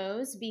your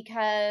nose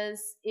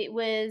because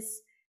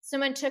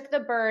someone took the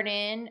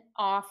burden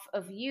off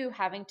of you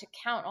having to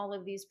count all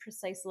of these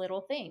precise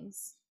little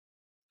things.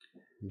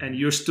 And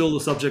you're still the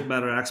subject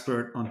matter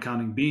expert on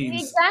counting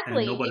beans,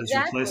 and nobody's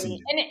replacing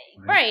you.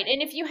 And right.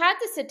 And if you had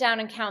to sit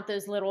down and count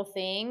those little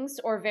things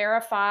or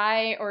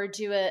verify or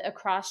do a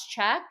cross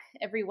check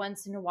every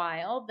once in a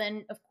while,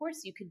 then of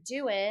course you could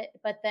do it.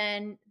 But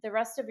then the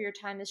rest of your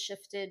time is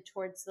shifted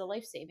towards the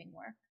life-saving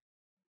work.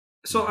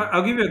 So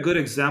I'll give you a good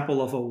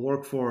example of a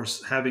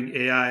workforce having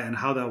AI and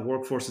how that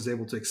workforce is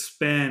able to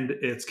expand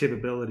its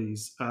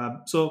capabilities.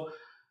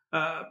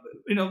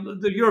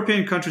 The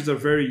European countries are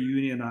very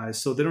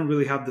unionized, so they don't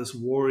really have this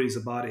worries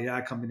about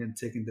AI coming in and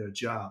taking their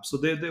job. So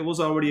there was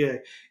already a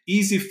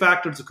easy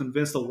factor to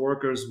convince the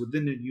workers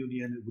within the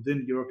union,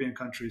 within European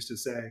countries to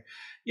say,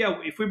 yeah,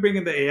 if we bring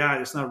in the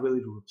AI, it's not really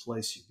to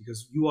replace you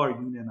because you are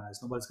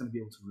unionized. Nobody's going to be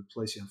able to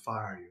replace you and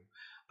fire you.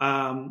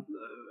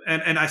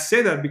 And I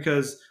say that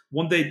because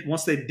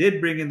once they did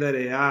bring in that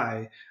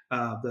AI,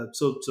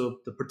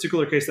 the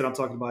particular case that I'm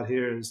talking about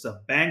here is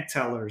the bank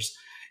tellers.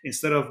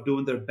 Instead of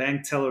doing their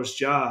bank teller's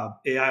job,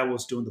 AI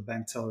was doing the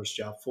bank teller's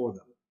job for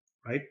them,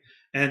 right?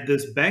 And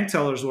these bank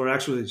tellers were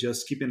actually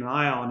just keeping an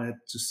eye on it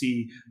to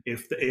see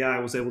if the AI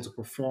was able to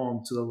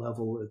perform to the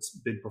level it's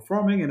been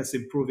performing and it's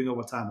improving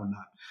over time or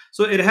not.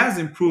 So it has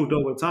improved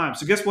over time.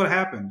 So guess what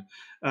happened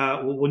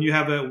when you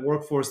have a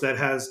workforce that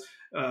has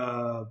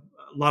a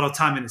lot of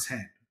time in its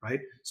hand, right?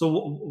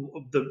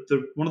 So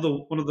one of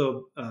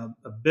the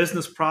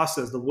business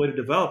process, the way to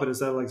develop it is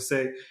that, like,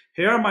 say,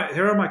 here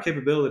are my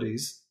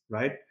capabilities,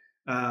 right?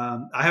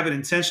 I have an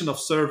intention of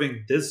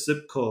serving this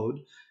zip code,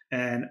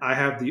 and I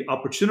have the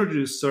opportunity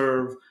to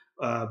serve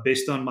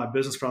based on my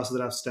business process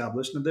that I've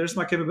established, and there's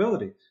my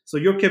capability. So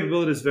your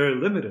capability is very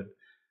limited.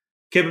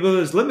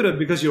 Capability is limited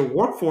because your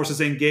workforce is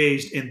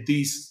engaged in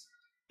these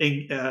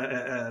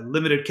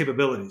limited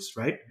capabilities,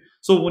 right?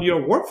 So when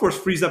your workforce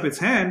frees up its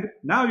hand,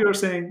 now you're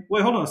saying,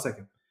 wait, hold on a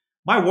second.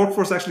 My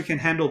workforce actually can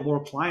handle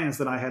more clients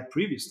than I had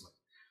previously.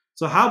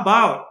 So how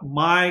about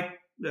my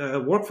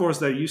workforce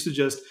that used to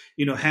just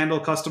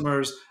handle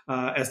customers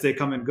as they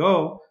come and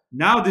go?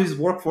 Now this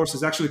workforce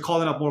is actually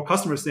calling up more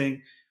customers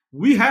saying,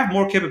 we have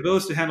more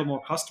capabilities to handle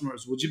more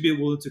customers. Would you be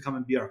willing to come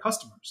and be our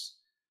customers?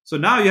 So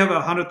now you have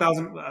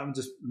 100,000. I'm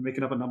just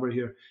making up a number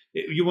here.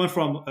 You went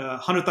from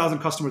 100,000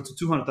 customer to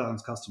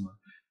 200,000 customer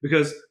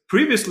because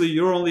previously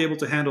you were only able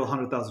to handle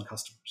 100,000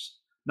 customers.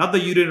 Not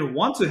that you didn't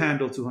want to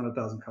handle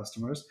 200,000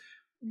 customers,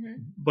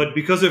 but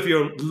because of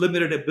your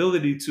limited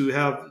ability to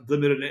have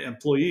limited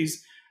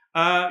employees,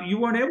 you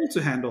weren't able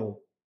to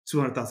handle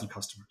 200,000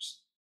 customers.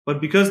 But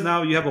because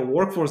now you have a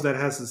workforce that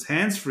has its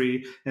hands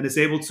free and is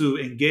able to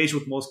engage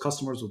with most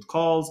customers with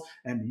calls,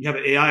 and you have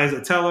AI as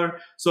a teller,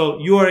 so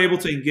you are able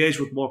to engage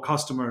with more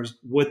customers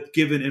with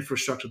given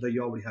infrastructure that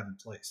you already have in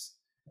place.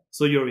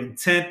 So your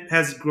intent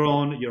has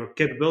grown, your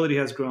capability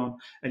has grown,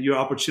 and your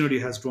opportunity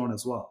has grown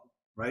as well,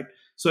 right?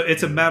 So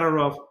it's a matter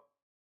of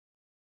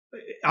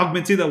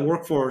augmenting that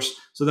workforce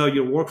so that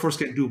your workforce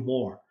can do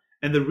more.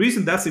 And the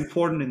reason that's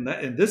important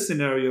in this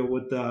scenario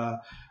with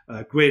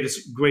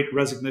great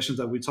resignations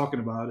that we're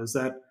talking about is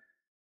that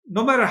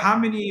no matter how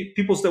many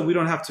people that we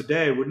don't have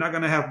today, we're not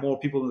going to have more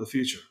people in the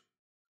future,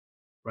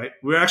 right?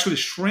 We're actually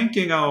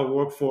shrinking our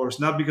workforce,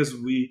 not because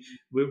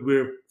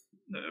we're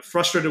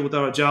frustrated with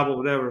our job or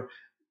whatever.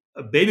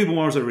 Baby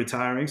boomers are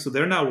retiring, so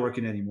they're not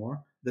working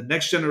anymore. The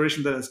next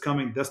generation that is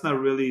coming, that's not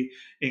really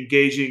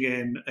engaging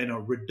in a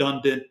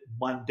redundant,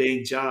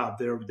 mundane job.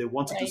 They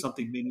want to do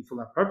something meaningful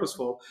and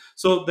purposeful.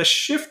 So the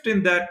shift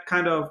in that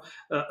kind of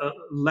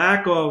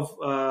lack of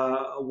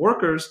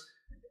workers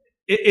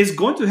is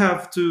going to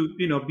have to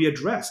be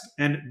addressed,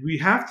 and we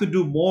have to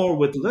do more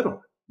with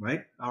little.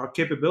 Right, our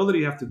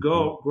capability have to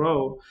grow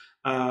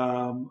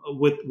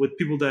with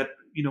people that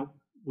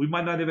we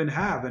might not even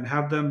have, and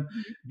have them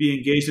be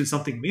engaged in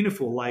something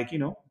meaningful. Like,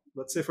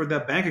 let's say for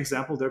that bank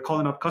example, they're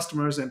calling up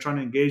customers and trying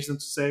to engage them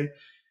to say,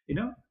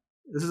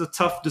 this is a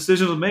tough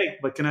decision to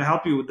make, but can I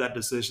help you with that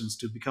decisions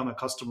to become a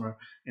customer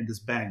in this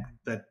bank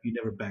that you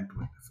never banked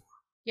with before?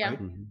 Yeah. Right?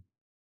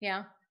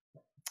 Yeah.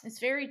 It's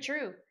very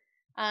true.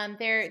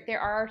 There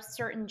are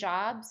certain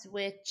jobs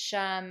which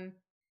are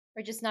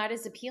just not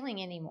as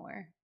appealing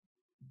anymore.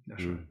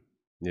 That's right.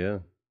 Yeah.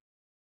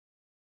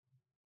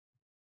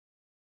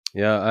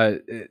 Yeah,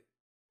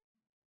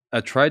 I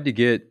tried to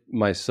get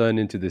my son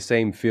into the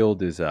same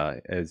field as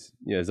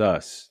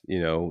us,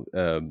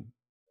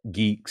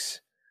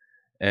 geeks,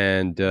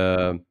 and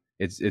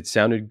it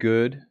sounded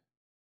good.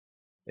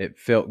 It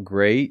felt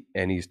great,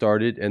 and he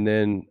started, and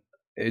then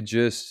it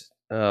just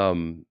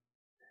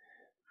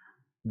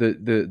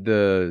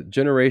the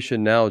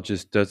generation now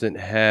just doesn't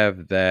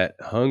have that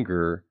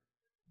hunger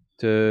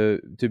to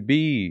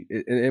be.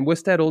 And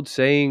what's that old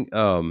saying?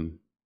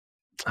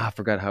 I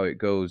forgot how it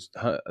goes.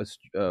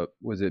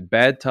 Was it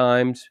bad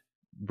times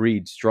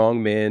breed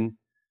strong men?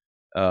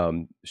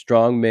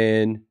 Strong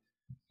men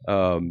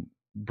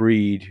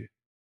breed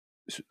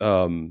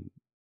um,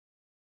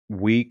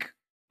 weak.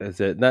 Is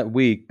it not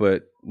weak,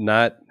 but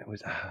not?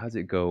 How's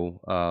it go?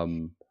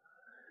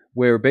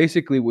 Where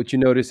basically what you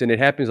notice, and it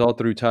happens all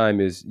through time,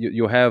 is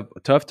you'll have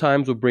tough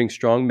times will bring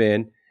strong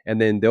men,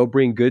 and then they'll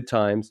bring good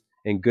times,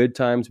 and good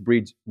times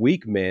breeds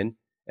weak men,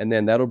 and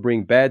then that'll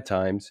bring bad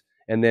times,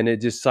 and then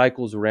it just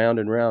cycles around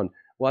and around.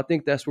 Well, I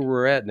think that's where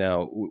we're at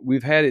now.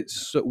 We've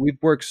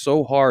worked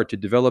so hard to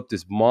develop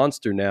this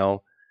monster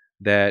now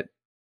that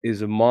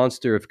is a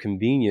monster of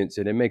convenience,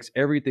 and it makes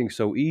everything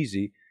so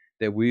easy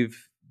that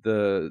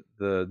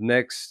the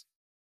next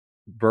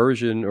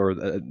version, or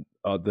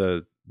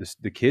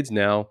the kids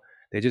now,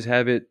 they just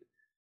have it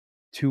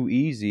too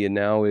easy, and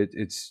now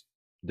it's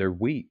they're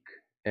weak,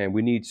 and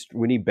we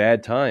need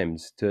bad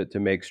times to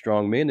make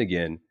strong men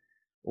again,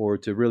 or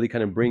to really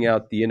kind of bring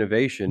out the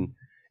innovation.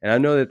 And I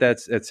know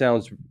that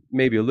sounds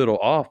maybe a little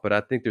off, but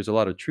I think there's a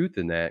lot of truth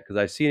in that, because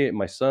I've seen it in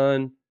my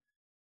son,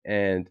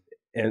 and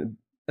and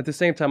at the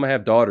same time I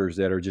have daughters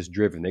that are just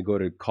driven. They go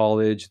to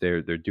college,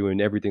 they're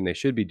doing everything they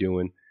should be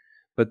doing,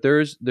 but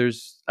there's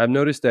I've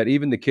noticed that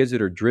even the kids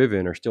that are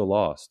driven are still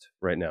lost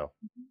right now,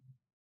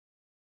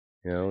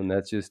 and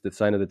that's just the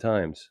sign of the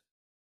times.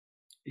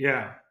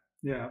 Yeah,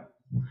 yeah.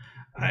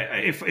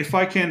 If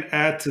I can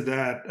add to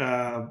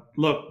that,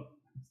 look,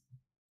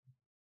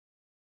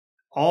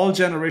 all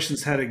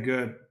generations had it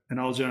good, and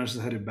all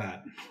generations had it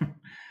bad.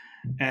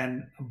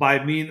 And by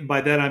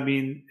that I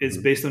mean it's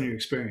Mhm. based on your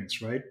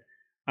experience, right?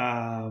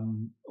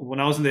 When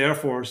I was in the Air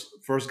Force,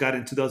 first got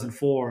in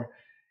 2004,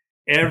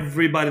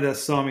 everybody that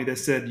saw me, they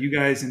said, "You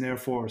guys in the Air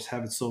Force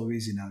have it so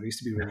easy now. It used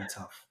to be really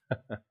tough."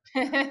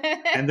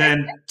 And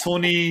then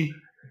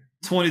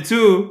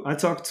 2022, I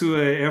talked to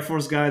a Air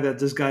Force guy that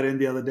just got in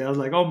the other day. I was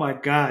like, "Oh my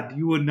God,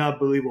 you would not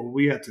believe what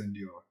we had to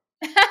endure."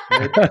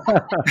 Right?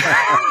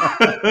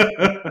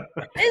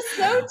 It's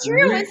so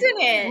true, we isn't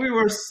it? we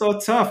were so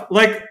tough.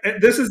 Like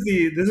this is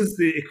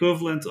the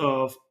equivalent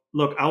of,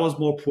 look, I was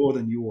more poor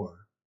than you were,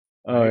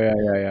 Oh, right? yeah,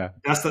 yeah, yeah.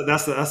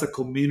 That's a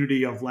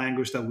community of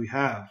language that we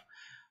have.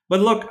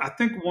 But look, I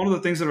think one of the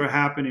things that are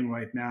happening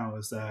right now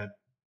is that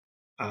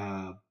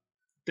uh,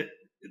 th-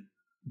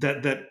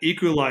 that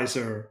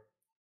equalizer,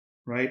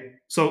 right?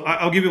 So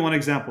I'll give you one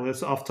example.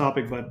 It's off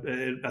topic, but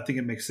I think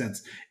it makes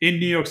sense. In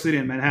New York City,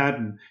 in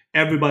Manhattan,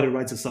 everybody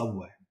rides a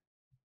subway.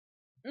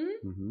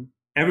 Mhm. Hmm.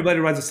 Everybody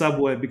rides a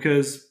subway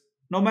because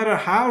no matter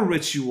how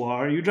rich you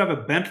are, you drive a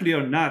Bentley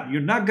or not,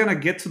 you're not gonna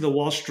get to the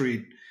Wall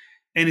Street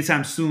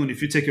anytime soon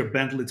if you take your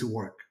Bentley to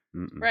work,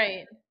 Mm-mm.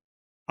 Right,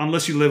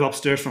 unless you live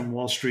upstairs from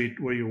Wall Street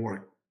where you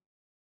work.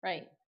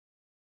 right.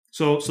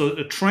 So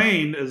a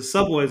train, as a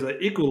subway, is an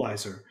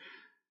equalizer,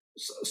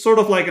 sort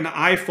of like an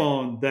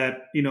iPhone.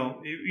 That you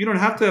don't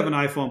have to have an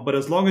iPhone, but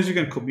as long as you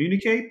can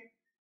communicate,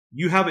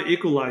 you have an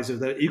equalizer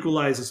that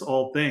equalizes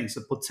all things.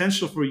 The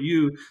potential for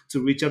you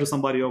to reach out to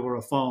somebody over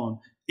a phone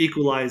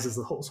equalizes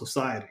the whole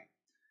society,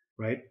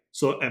 right?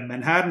 So a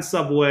Manhattan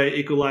subway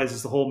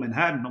equalizes the whole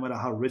Manhattan, no matter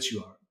how rich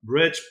you are.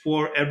 Rich,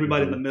 poor,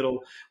 everybody in Hmm. the middle,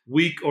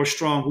 weak or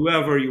strong,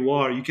 whoever you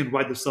are, you can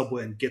ride the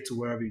subway and get to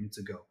wherever you need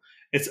to go.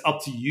 It's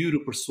up to you to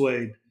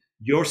persuade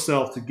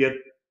yourself to get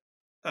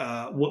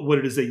what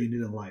it is that you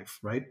need in life,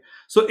 right?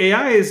 So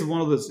AI is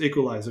one of those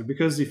equalizer,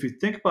 because if you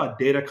think about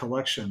data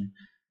collection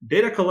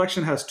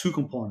has two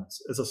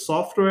components. It's a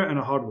software and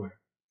a hardware.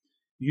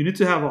 You need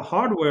to have a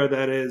hardware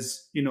that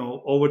is,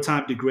 over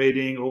time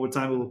degrading. Over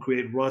time, it will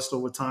create rust.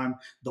 Over time,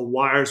 the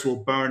wires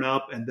will burn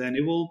up, and then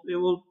it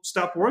will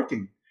stop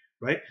working,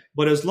 right?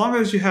 But as long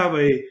as you have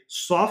a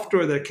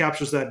software that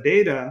captures that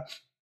data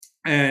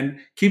and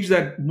keeps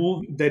that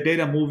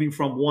data moving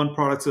from one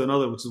product to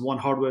another, which is one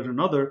hardware to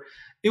another,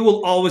 it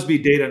will always be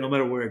data no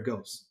matter where it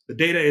goes. The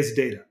data is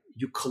data.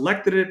 You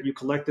collected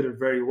it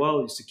very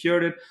well, you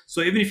secured it.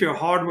 So even if your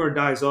hardware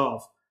dies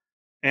off,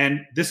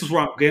 and this is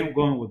where I'm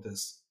going with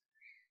this,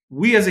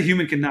 we as a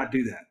human cannot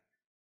do that.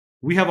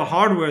 We have a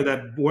hardware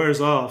that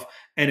wears off,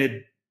 and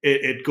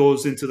it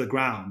goes into the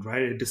ground,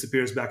 right? It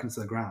disappears back into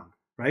the ground,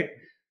 right?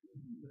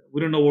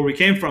 We don't know where we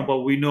came from,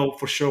 but we know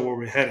for sure where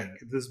we're heading.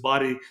 This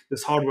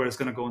hardware is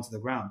going to go into the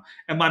ground,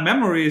 and my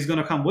memory is going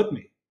to come with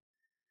me.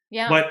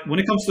 Yeah. But when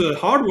it comes to the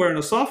hardware and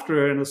the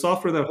software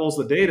that holds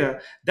the data,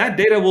 that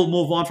data will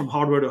move on from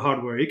hardware to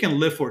hardware. It can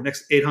live for the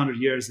next 800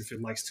 years if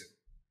it likes to,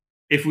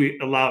 if we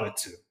allow it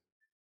to.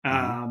 Hmm.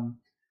 Um,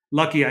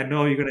 Lucky, I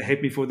know you're gonna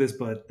hate me for this,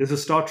 but this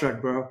is Star Trek,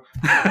 bro.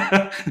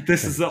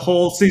 This is a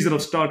whole season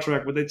of Star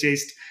Trek where they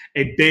chased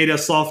a data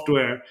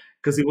software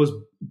because it was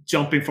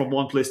jumping from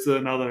one place to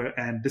another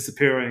and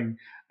disappearing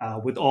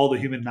with all the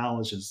human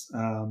knowledges.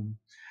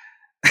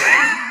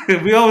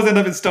 We always end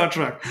up in Star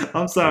Trek.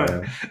 I'm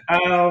sorry.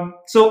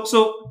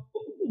 So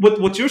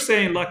what you're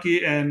saying,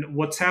 Lucky, and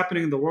what's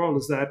happening in the world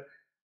is that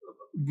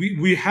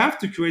we have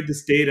to create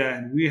this data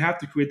and we have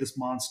to create this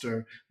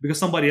monster because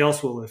somebody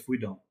else will if we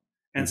don't.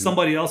 And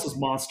somebody else's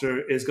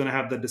monster is going to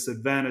have that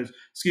disadvantage,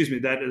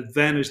 that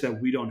advantage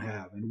that we don't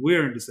have. And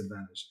we're in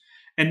disadvantage.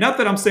 And not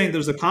that I'm saying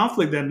there's a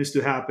conflict that needs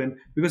to happen,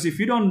 because if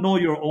you don't know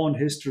your own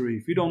history,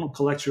 if you don't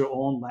collect your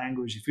own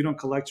language, if you don't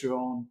collect your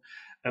own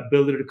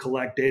ability to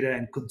collect data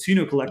and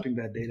continue collecting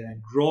that data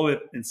and grow it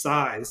in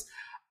size,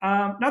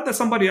 not that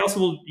somebody else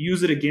will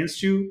use it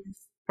against you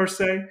per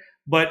se,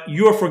 but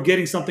you're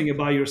forgetting something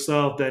about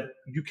yourself that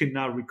you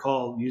cannot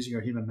recall using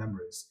your human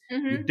memories.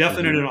 You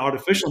definitely need an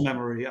artificial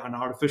memory, an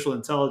artificial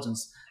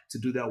intelligence to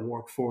do that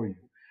work for you.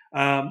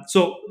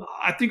 So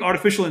I think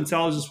artificial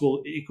intelligence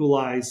will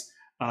equalize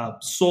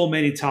so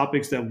many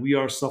topics that we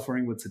are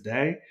suffering with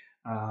today,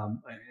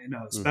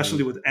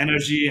 especially with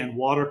energy and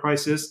water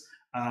crisis.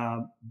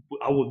 I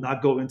will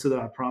not go into that,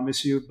 I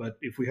promise you, but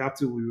if we have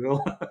to, we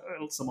will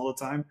some other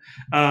time.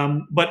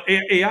 But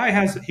AI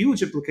has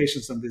huge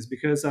implications on this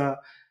because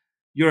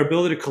your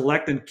ability to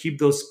collect and keep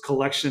those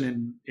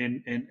collection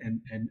in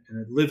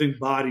a living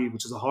body,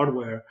 which is a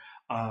hardware,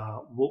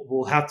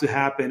 will have to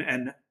happen.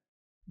 And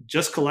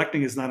just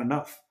collecting is not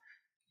enough.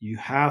 You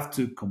have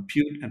to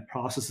compute and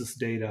process this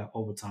data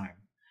over time.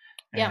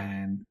 Yeah.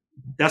 And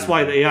that's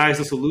why the AI is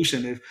a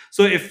solution.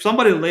 If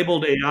somebody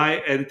labeled AI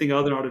anything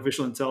other than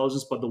artificial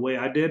intelligence, but the way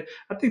I did,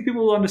 I think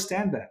people will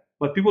understand that.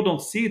 But people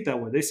don't see it that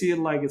way. They see it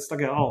like it's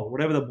like,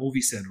 whatever the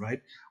movie said, right?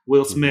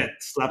 Will Smith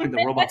slapping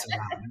the robots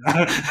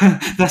around.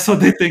 That's what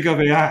they think of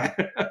AI.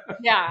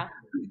 Yeah,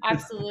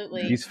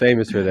 absolutely. He's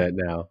famous for that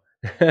now.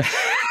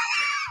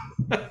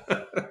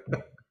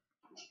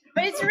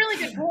 But it's a really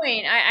good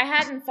point. I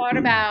hadn't thought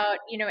about,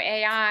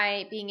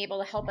 AI being able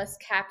to help us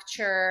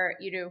capture,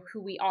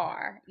 who we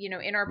are,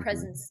 in our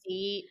present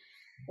state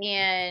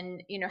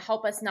and,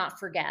 help us not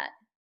forget.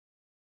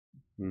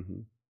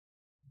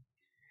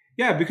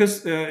 Yeah,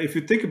 because if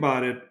you think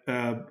about it,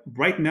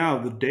 right now,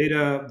 the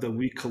data that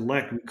we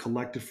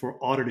collect it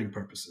for auditing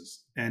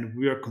purposes. And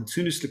we are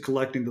continuously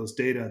collecting those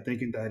data,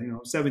 thinking that,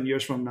 7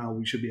 years from now,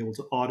 we should be able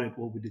to audit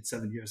what we did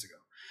 7 years ago.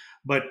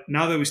 But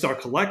now that we start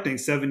collecting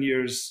 7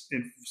 years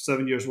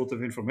worth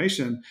of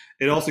information,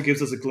 it also gives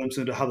us a glimpse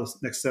into how the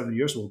next 7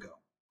 years will go,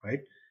 right?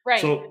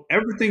 Right. So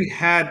everything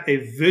had a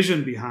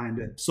vision behind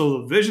it.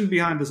 So the vision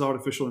behind this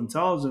artificial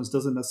intelligence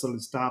doesn't necessarily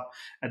stop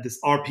at this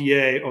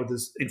RPA or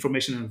this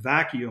information in a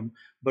vacuum,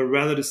 but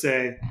rather to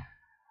say,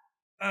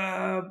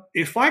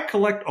 if I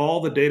collect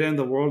all the data in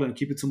the world and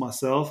keep it to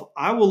myself,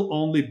 I will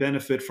only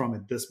benefit from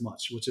it this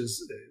much, which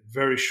is a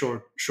very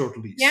short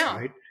lease,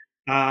 right?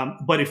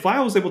 But if I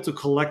was able to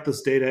collect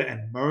this data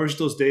and merge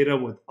those data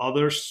with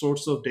other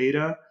sorts of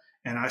data,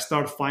 and I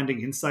start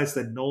finding insights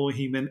that no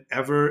human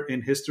ever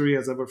in history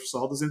has ever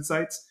saw those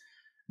insights,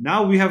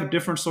 now we have a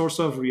different source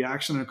of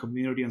reaction in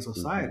community and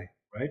society,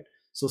 right?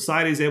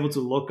 Society is able to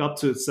look up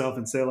to itself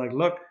and say, like,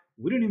 look,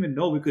 we didn't even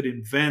know we could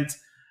invent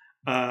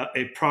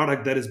a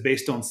product that is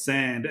based on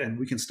sand, and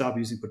we can stop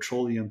using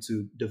petroleum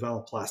to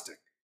develop plastic,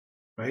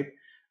 right?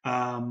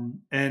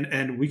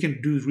 And we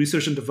can do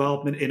research and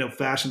development in a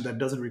fashion that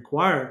doesn't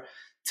require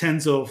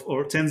 10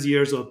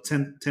 years or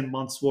 10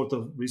 months worth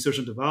of research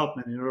and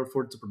development in order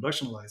for it to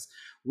productionalize.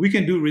 We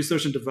can do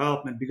research and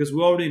development because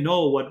we already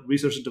know what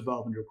research and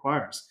development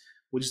requires.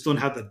 We just don't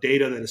have the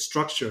data that is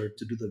structured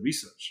to do the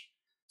research.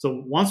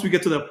 So once we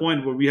get to that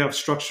point where we have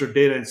structured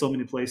data in so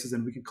many places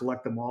and we can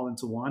collect them all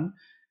into one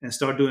and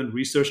start doing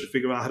research to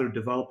figure out how to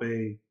develop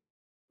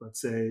let's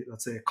say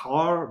a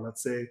car,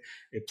 let's say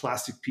a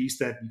plastic piece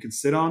that you can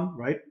sit on,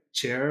 right?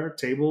 Chair,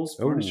 tables,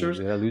 furniture,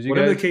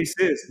 whatever the case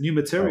is, new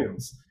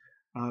materials.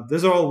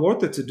 Those are all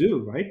worth it to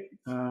do, right?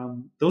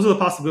 Those are the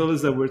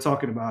possibilities that we're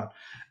talking about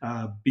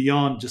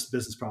beyond just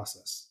business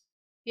process.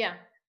 Yeah.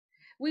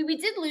 We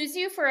did lose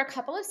you for a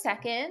couple of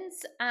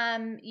seconds.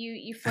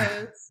 You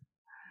froze.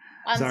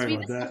 Sorry so we about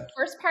missed that. the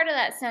first part of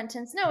that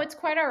sentence. No, it's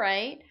quite all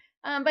right.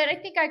 But I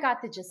think I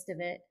got the gist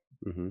of it.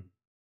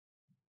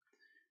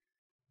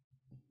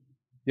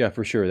 Yeah,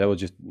 for sure. That was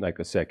just like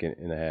a second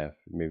and a half,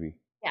 maybe.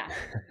 Yeah.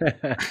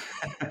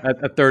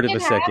 a third of a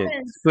second.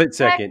 Split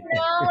second.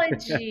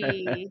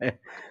 Technology.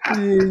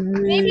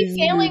 Maybe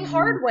failing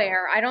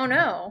hardware. I don't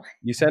know.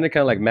 You sounded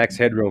kind of like Max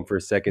Headroom for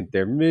a second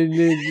there. It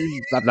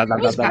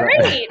was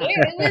great.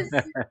 It was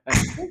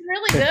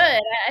really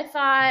good. I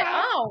thought,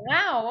 oh,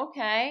 wow,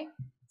 okay.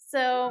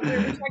 So we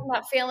were talking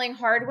about failing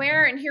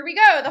hardware, and here we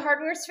go. The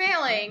hardware's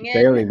failing.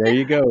 Failing. There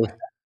you go.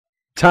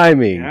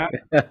 Timing. Yeah.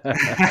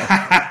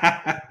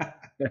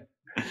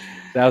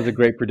 That was a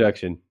great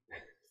production.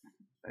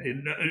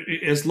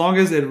 As long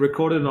as it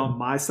recorded on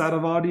my side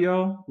of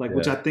audio,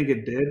 which I think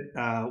it did,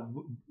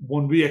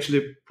 when we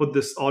actually put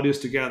this audios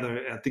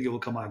together, I think it will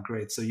come out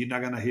great. So you're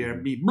not gonna hear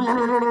me. Oh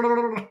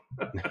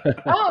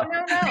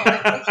no,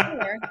 for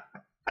sure.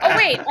 Oh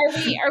wait,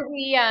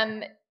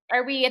 are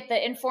Are we at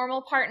the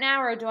informal part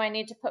now, or do I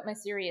need to put my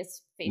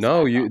serious face?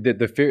 No, back on?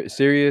 the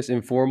serious,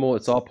 informal,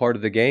 it's all part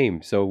of the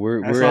game. So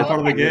That's we're all at, part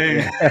of the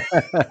game.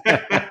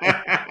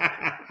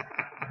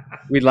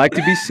 we'd like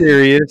to be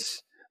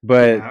serious,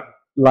 but Yeah.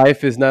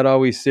 life is not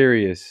always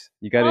serious.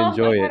 You got to Oh,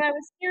 enjoy I it. thought I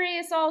was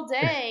serious all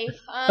day.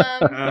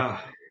 Oh,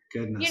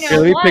 goodness. You Here,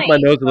 know, let me pick my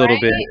life, nose a little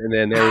bit, right? and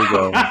then there we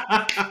go.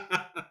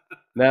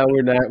 Now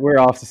we're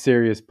off the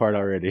serious part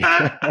already.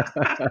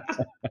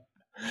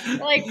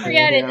 Like,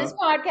 forget it. This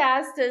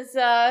podcast has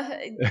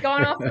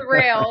gone off the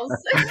rails.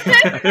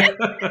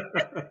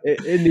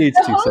 It needs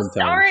The to hosts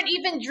sometimes. aren't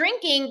even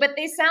drinking, but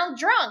they sound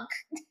drunk.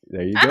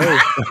 There you go.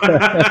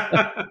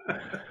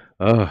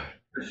 Oh,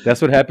 that's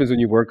what happens when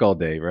you work all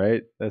day,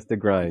 right? That's the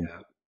grind.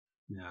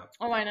 Yeah.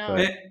 Oh, I know.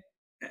 But-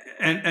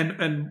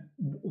 And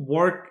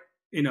work,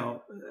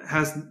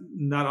 has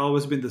not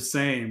always been the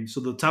same.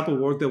 So the type of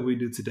work that we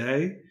do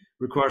today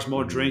requires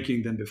more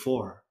drinking than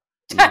before.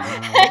 And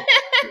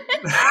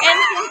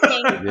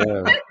thinking.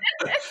 Yeah.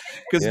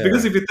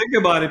 Because if you think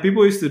about it,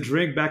 people used to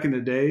drink back in the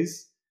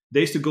days.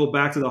 They used to go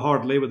back to the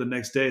hard labor the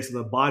next day, so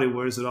the body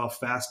wears it off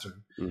faster.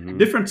 Mhm.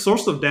 Different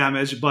source of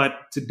damage, but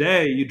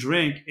today you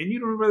drink and you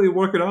don't really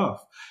work it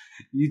off.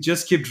 You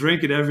just keep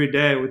drinking every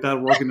day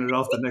without working it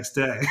off the next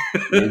day.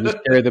 You just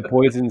carry the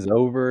poisons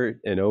over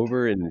and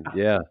over, and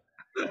yeah.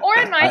 Or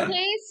in my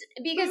case,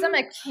 because I'm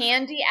a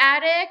candy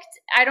addict,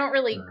 I don't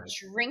really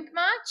drink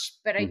much,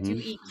 but I do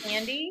eat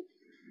candy.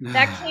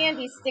 That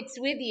candy sticks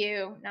with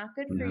you. Not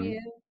good for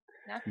you.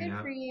 Not good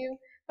for you.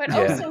 But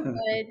oh so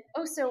good.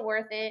 Oh so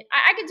worth it.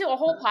 I could do a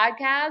whole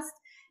podcast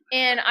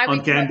and I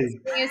would come up with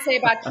something to say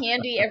about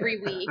candy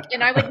every week,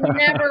 and I would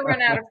never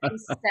run out of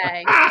things to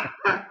say.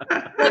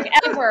 Like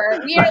ever.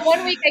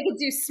 One week I could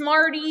do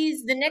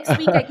Smarties, the next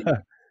week I could do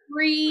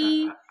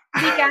Free.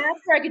 Week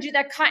after I could do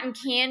that cotton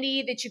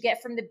candy that you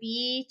get from the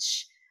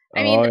beach.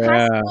 I mean, the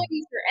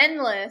possibilities are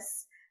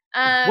endless.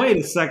 Wait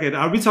a second.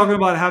 Are we talking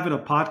about having a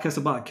podcast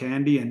about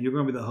candy and you're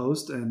going to be the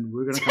host and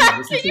we're going to come and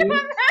listen to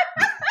you?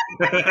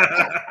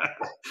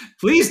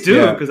 Please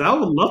do, because I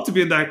would love to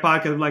be in that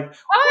podcast. Like,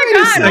 oh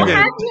my God, I'll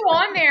have you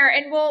on there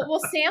and we'll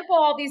sample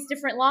all these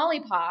different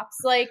lollipops.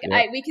 Like,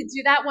 we could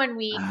do that one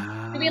week.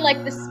 Maybe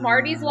like the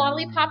Smarties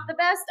lollipop the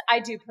best? I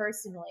do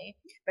personally.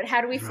 But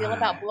how do we feel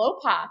about blow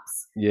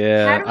pops?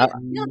 Yeah. How do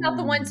we feel about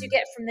the ones you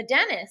get from the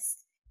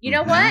dentist? You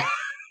know what?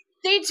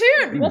 Stay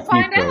tuned. We'll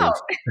find out.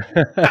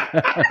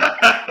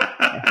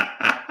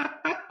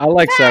 I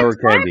like sour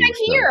candy. Why am I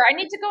here? I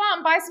need to go out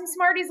and buy some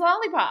Smarties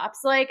lollipops.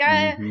 Like,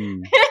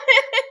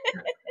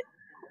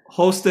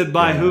 hosted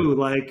by who?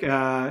 Like,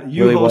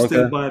 you Willy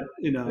hosted, Wonka. but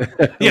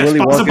yeah, Willy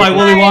sponsored Wonka. by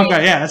Willy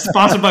Wonka. Yeah,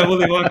 sponsored by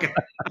Willy Wonka.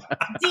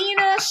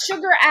 Dina,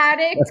 sugar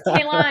addict,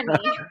 Kaylani.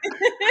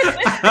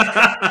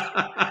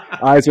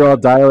 Eyes are all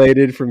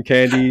dilated from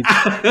candy.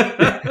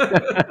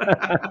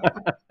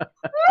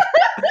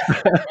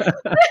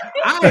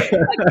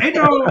 I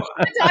know.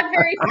 Talk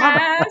very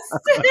fast.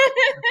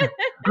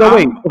 No,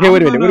 wait. Okay,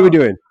 wait a minute. What are we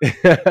doing?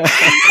 Where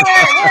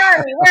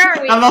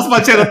are we? I lost my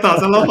chain of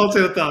thoughts.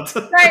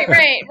 Right.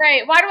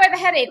 Why do I have a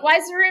headache? Why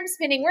is the room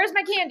spinning? Where's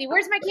my candy?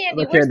 Where's my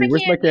candy? Where's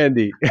my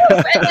candy?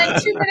 And then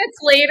 2 minutes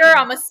later,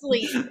 I'm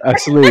asleep.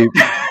 Asleep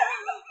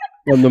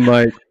on the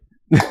mic.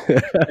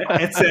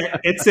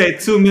 It's a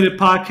 2-minute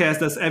podcast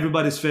that's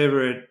everybody's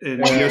favorite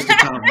in years to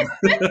come.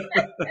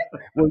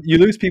 Well, you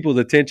lose people's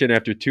attention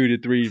after 2 to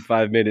 3 to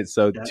 5 minutes,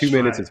 so That's 2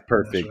 minutes right. is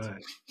perfect. That's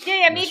right.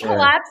 Yeah, me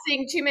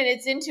collapsing 2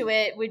 minutes into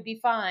it would be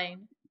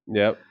fine.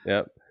 Yep.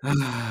 Boy,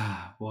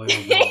 oh boy.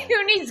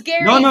 Who needs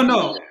Gary?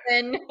 No.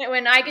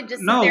 When I could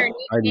just sit there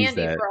and eat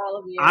candy for all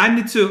of you.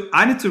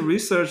 I need to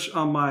research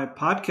on my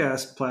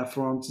podcast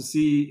platform to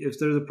see if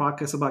there's a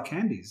podcast about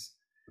candies.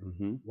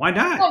 Mm-hmm. Why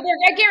not? Oh,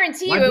 I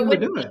guarantee you it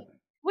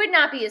would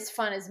not be as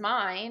fun as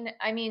mine.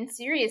 I mean,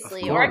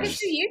 seriously. Or I could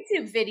do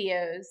YouTube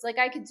videos. Like,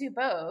 I could do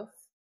both.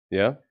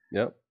 Yeah.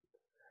 Yep.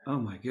 Oh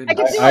my I goodness.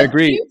 could do I a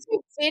agree.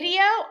 YouTube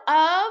video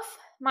of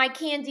my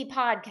candy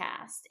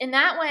podcast. And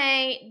that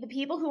way, the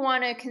people who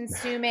want to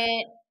consume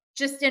it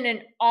just in an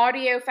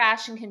audio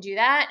fashion can do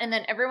that. And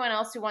then everyone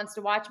else who wants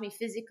to watch me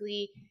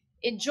physically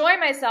enjoy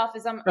myself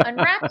as I'm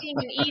unwrapping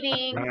and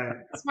eating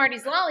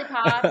Smarties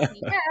lollipops.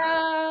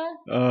 Yeah.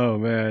 Oh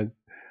man,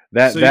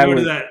 So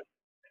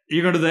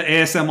you're going to the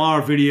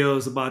ASMR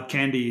videos about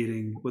candy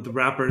eating with the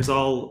rappers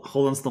all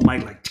holding to the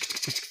mic like.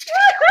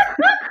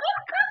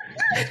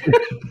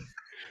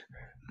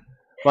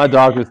 My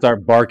dogs would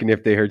start barking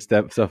if they heard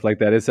stuff like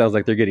that. It sounds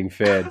like they're getting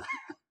fed.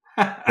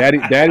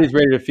 Daddy's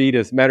ready to feed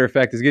us. Matter of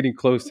fact, it's getting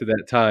close to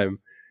that time.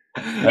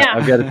 Yeah.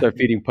 I've got to start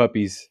feeding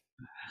puppies.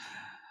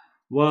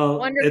 Well,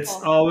 Wonderful. It's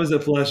always a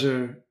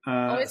pleasure.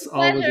 Always a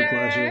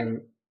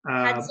pleasure.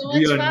 Had so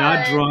we much are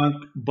not fun. drunk,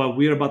 but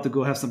we're about to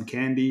go have some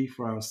candy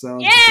for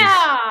ourselves. Yeah.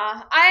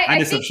 I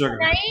need some think sugar.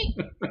 tonight,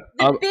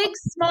 the big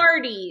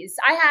Smarties.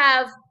 I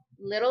have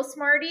little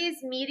Smarties,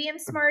 medium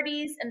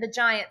Smarties, and the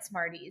giant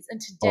Smarties.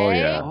 And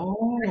today, I'm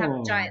going to have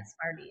the giant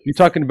Smarties. You're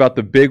talking about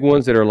the big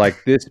ones that are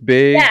like this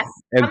big Yes.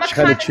 and I'm a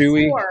kind of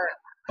chewy? connoisseur.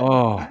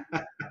 Oh,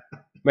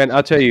 man,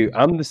 I'll tell you,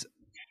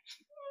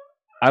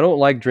 I don't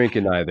like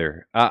drinking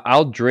either.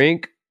 I'll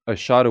drink a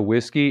shot of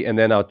whiskey and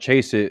then I'll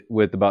chase it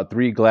with about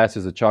 3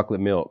 glasses of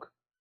chocolate milk.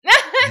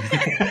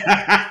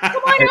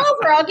 Come on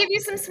over. I'll give you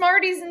some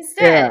Smarties Yeah,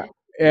 instead.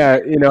 yeah.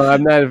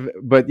 I'm not.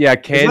 But yeah,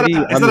 candy. Is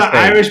I'm that the an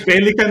same. Irish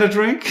Bailey kind of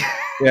drink?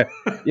 Yeah,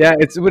 yeah.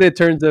 It's what it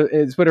turns.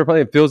 It's what it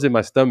probably feels in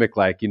my stomach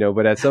like.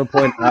 But at some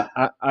point,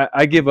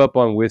 I give up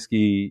on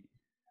whiskey.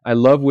 I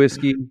love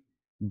whiskey,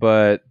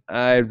 but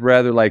I'd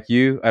rather, like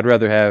you, I'd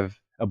rather have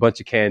a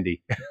bunch of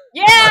candy. I'm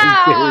serious.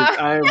 Yeah.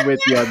 I am with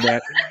you on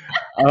that.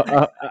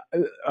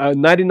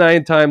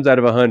 99 times out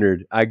of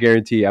 100, I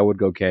guarantee I would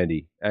go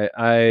candy.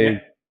 Yeah.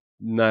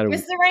 Not a.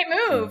 It's the right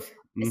move.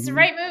 It's the Mhm.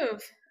 right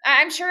move.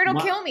 I'm sure it'll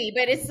My, kill me,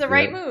 but it's the Yeah.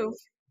 right move.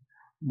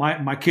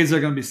 my kids are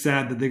gonna be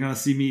sad that they're gonna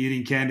see me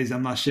eating candies.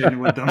 I'm not sharing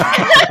with them.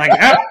 Like,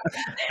 yep,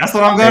 that's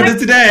what I'm gonna do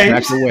today.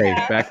 Back away.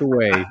 Back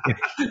away.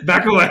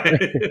 Back away.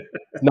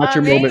 It's not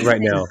your moment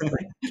right now.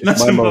 Not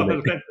My your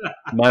moment. moment.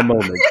 My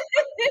moment.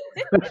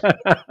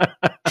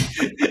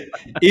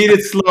 Eat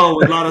it slow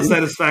with a lot of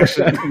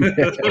satisfaction.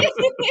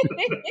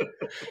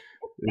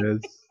 Yes.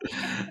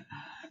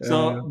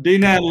 So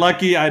Dina and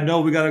Lucky, I know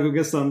we gotta go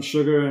get some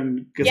sugar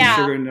and get some Yeah.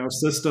 sugar in our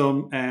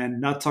system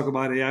and not talk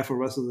about AI for the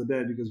rest of the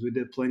day because we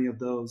did plenty of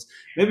those.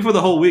 Maybe for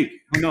the whole week.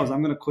 Who knows?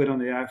 I'm gonna quit on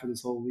AI for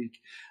this whole week.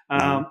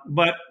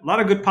 But a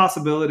lot of good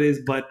possibilities,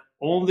 but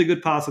only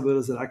good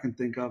possibilities that I can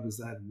think of is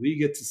that we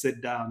get to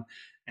sit down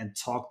and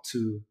talk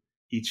to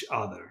each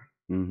other.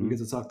 We get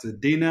to talk to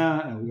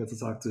Dina and we get to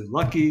talk to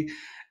Lucky.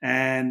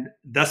 And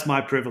that's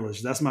my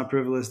privilege. That's my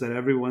privilege that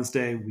every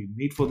Wednesday we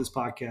meet for this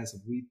podcast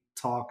and we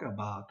talk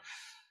about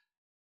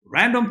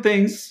random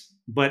things,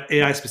 but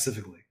AI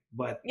specifically.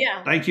 But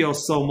Yeah. thank you all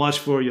so much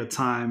for your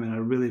time, and I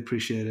really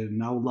appreciate it.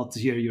 And I would love to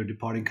hear your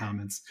departing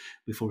comments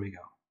before we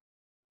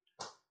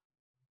go.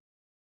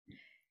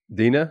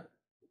 Dina,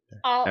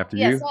 after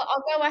you.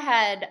 I'll go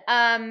ahead.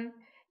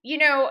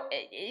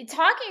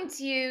 Talking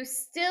to you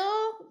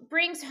still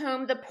brings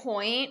home the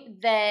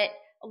point that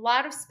a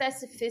lot of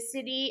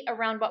specificity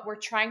around what we're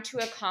trying to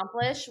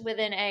accomplish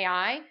within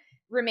AI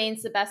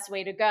remains the best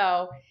way to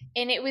go.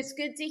 And it was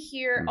good to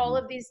hear all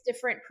of these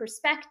different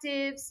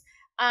perspectives,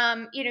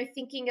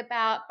 thinking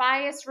about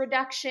bias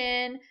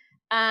reduction,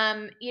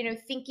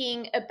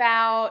 thinking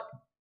about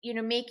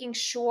making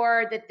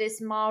sure that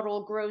this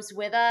model grows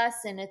with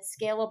us and it's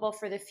scalable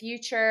for the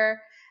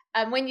future.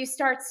 When you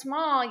start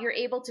small, you're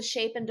able to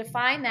shape and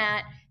define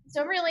that.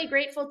 So I'm really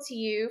grateful to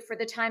you for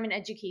the time and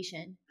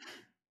education.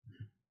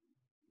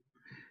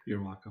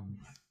 You're welcome.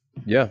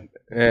 Yeah,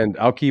 and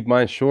I'll keep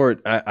mine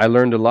short. I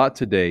learned a lot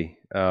today.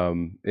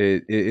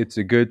 It's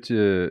a good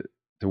to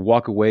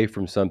walk away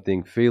from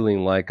something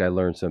feeling like I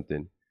learned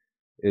something.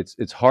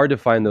 It's hard to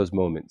find those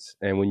moments,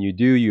 and when you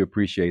do, you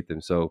appreciate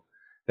them. So,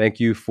 thank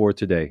you for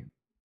today.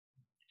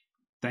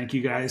 Thank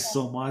you guys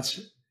so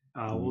much.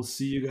 We'll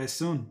see you guys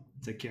soon.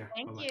 Take care.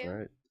 Thank Bye-bye. you. All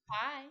right.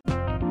 Bye.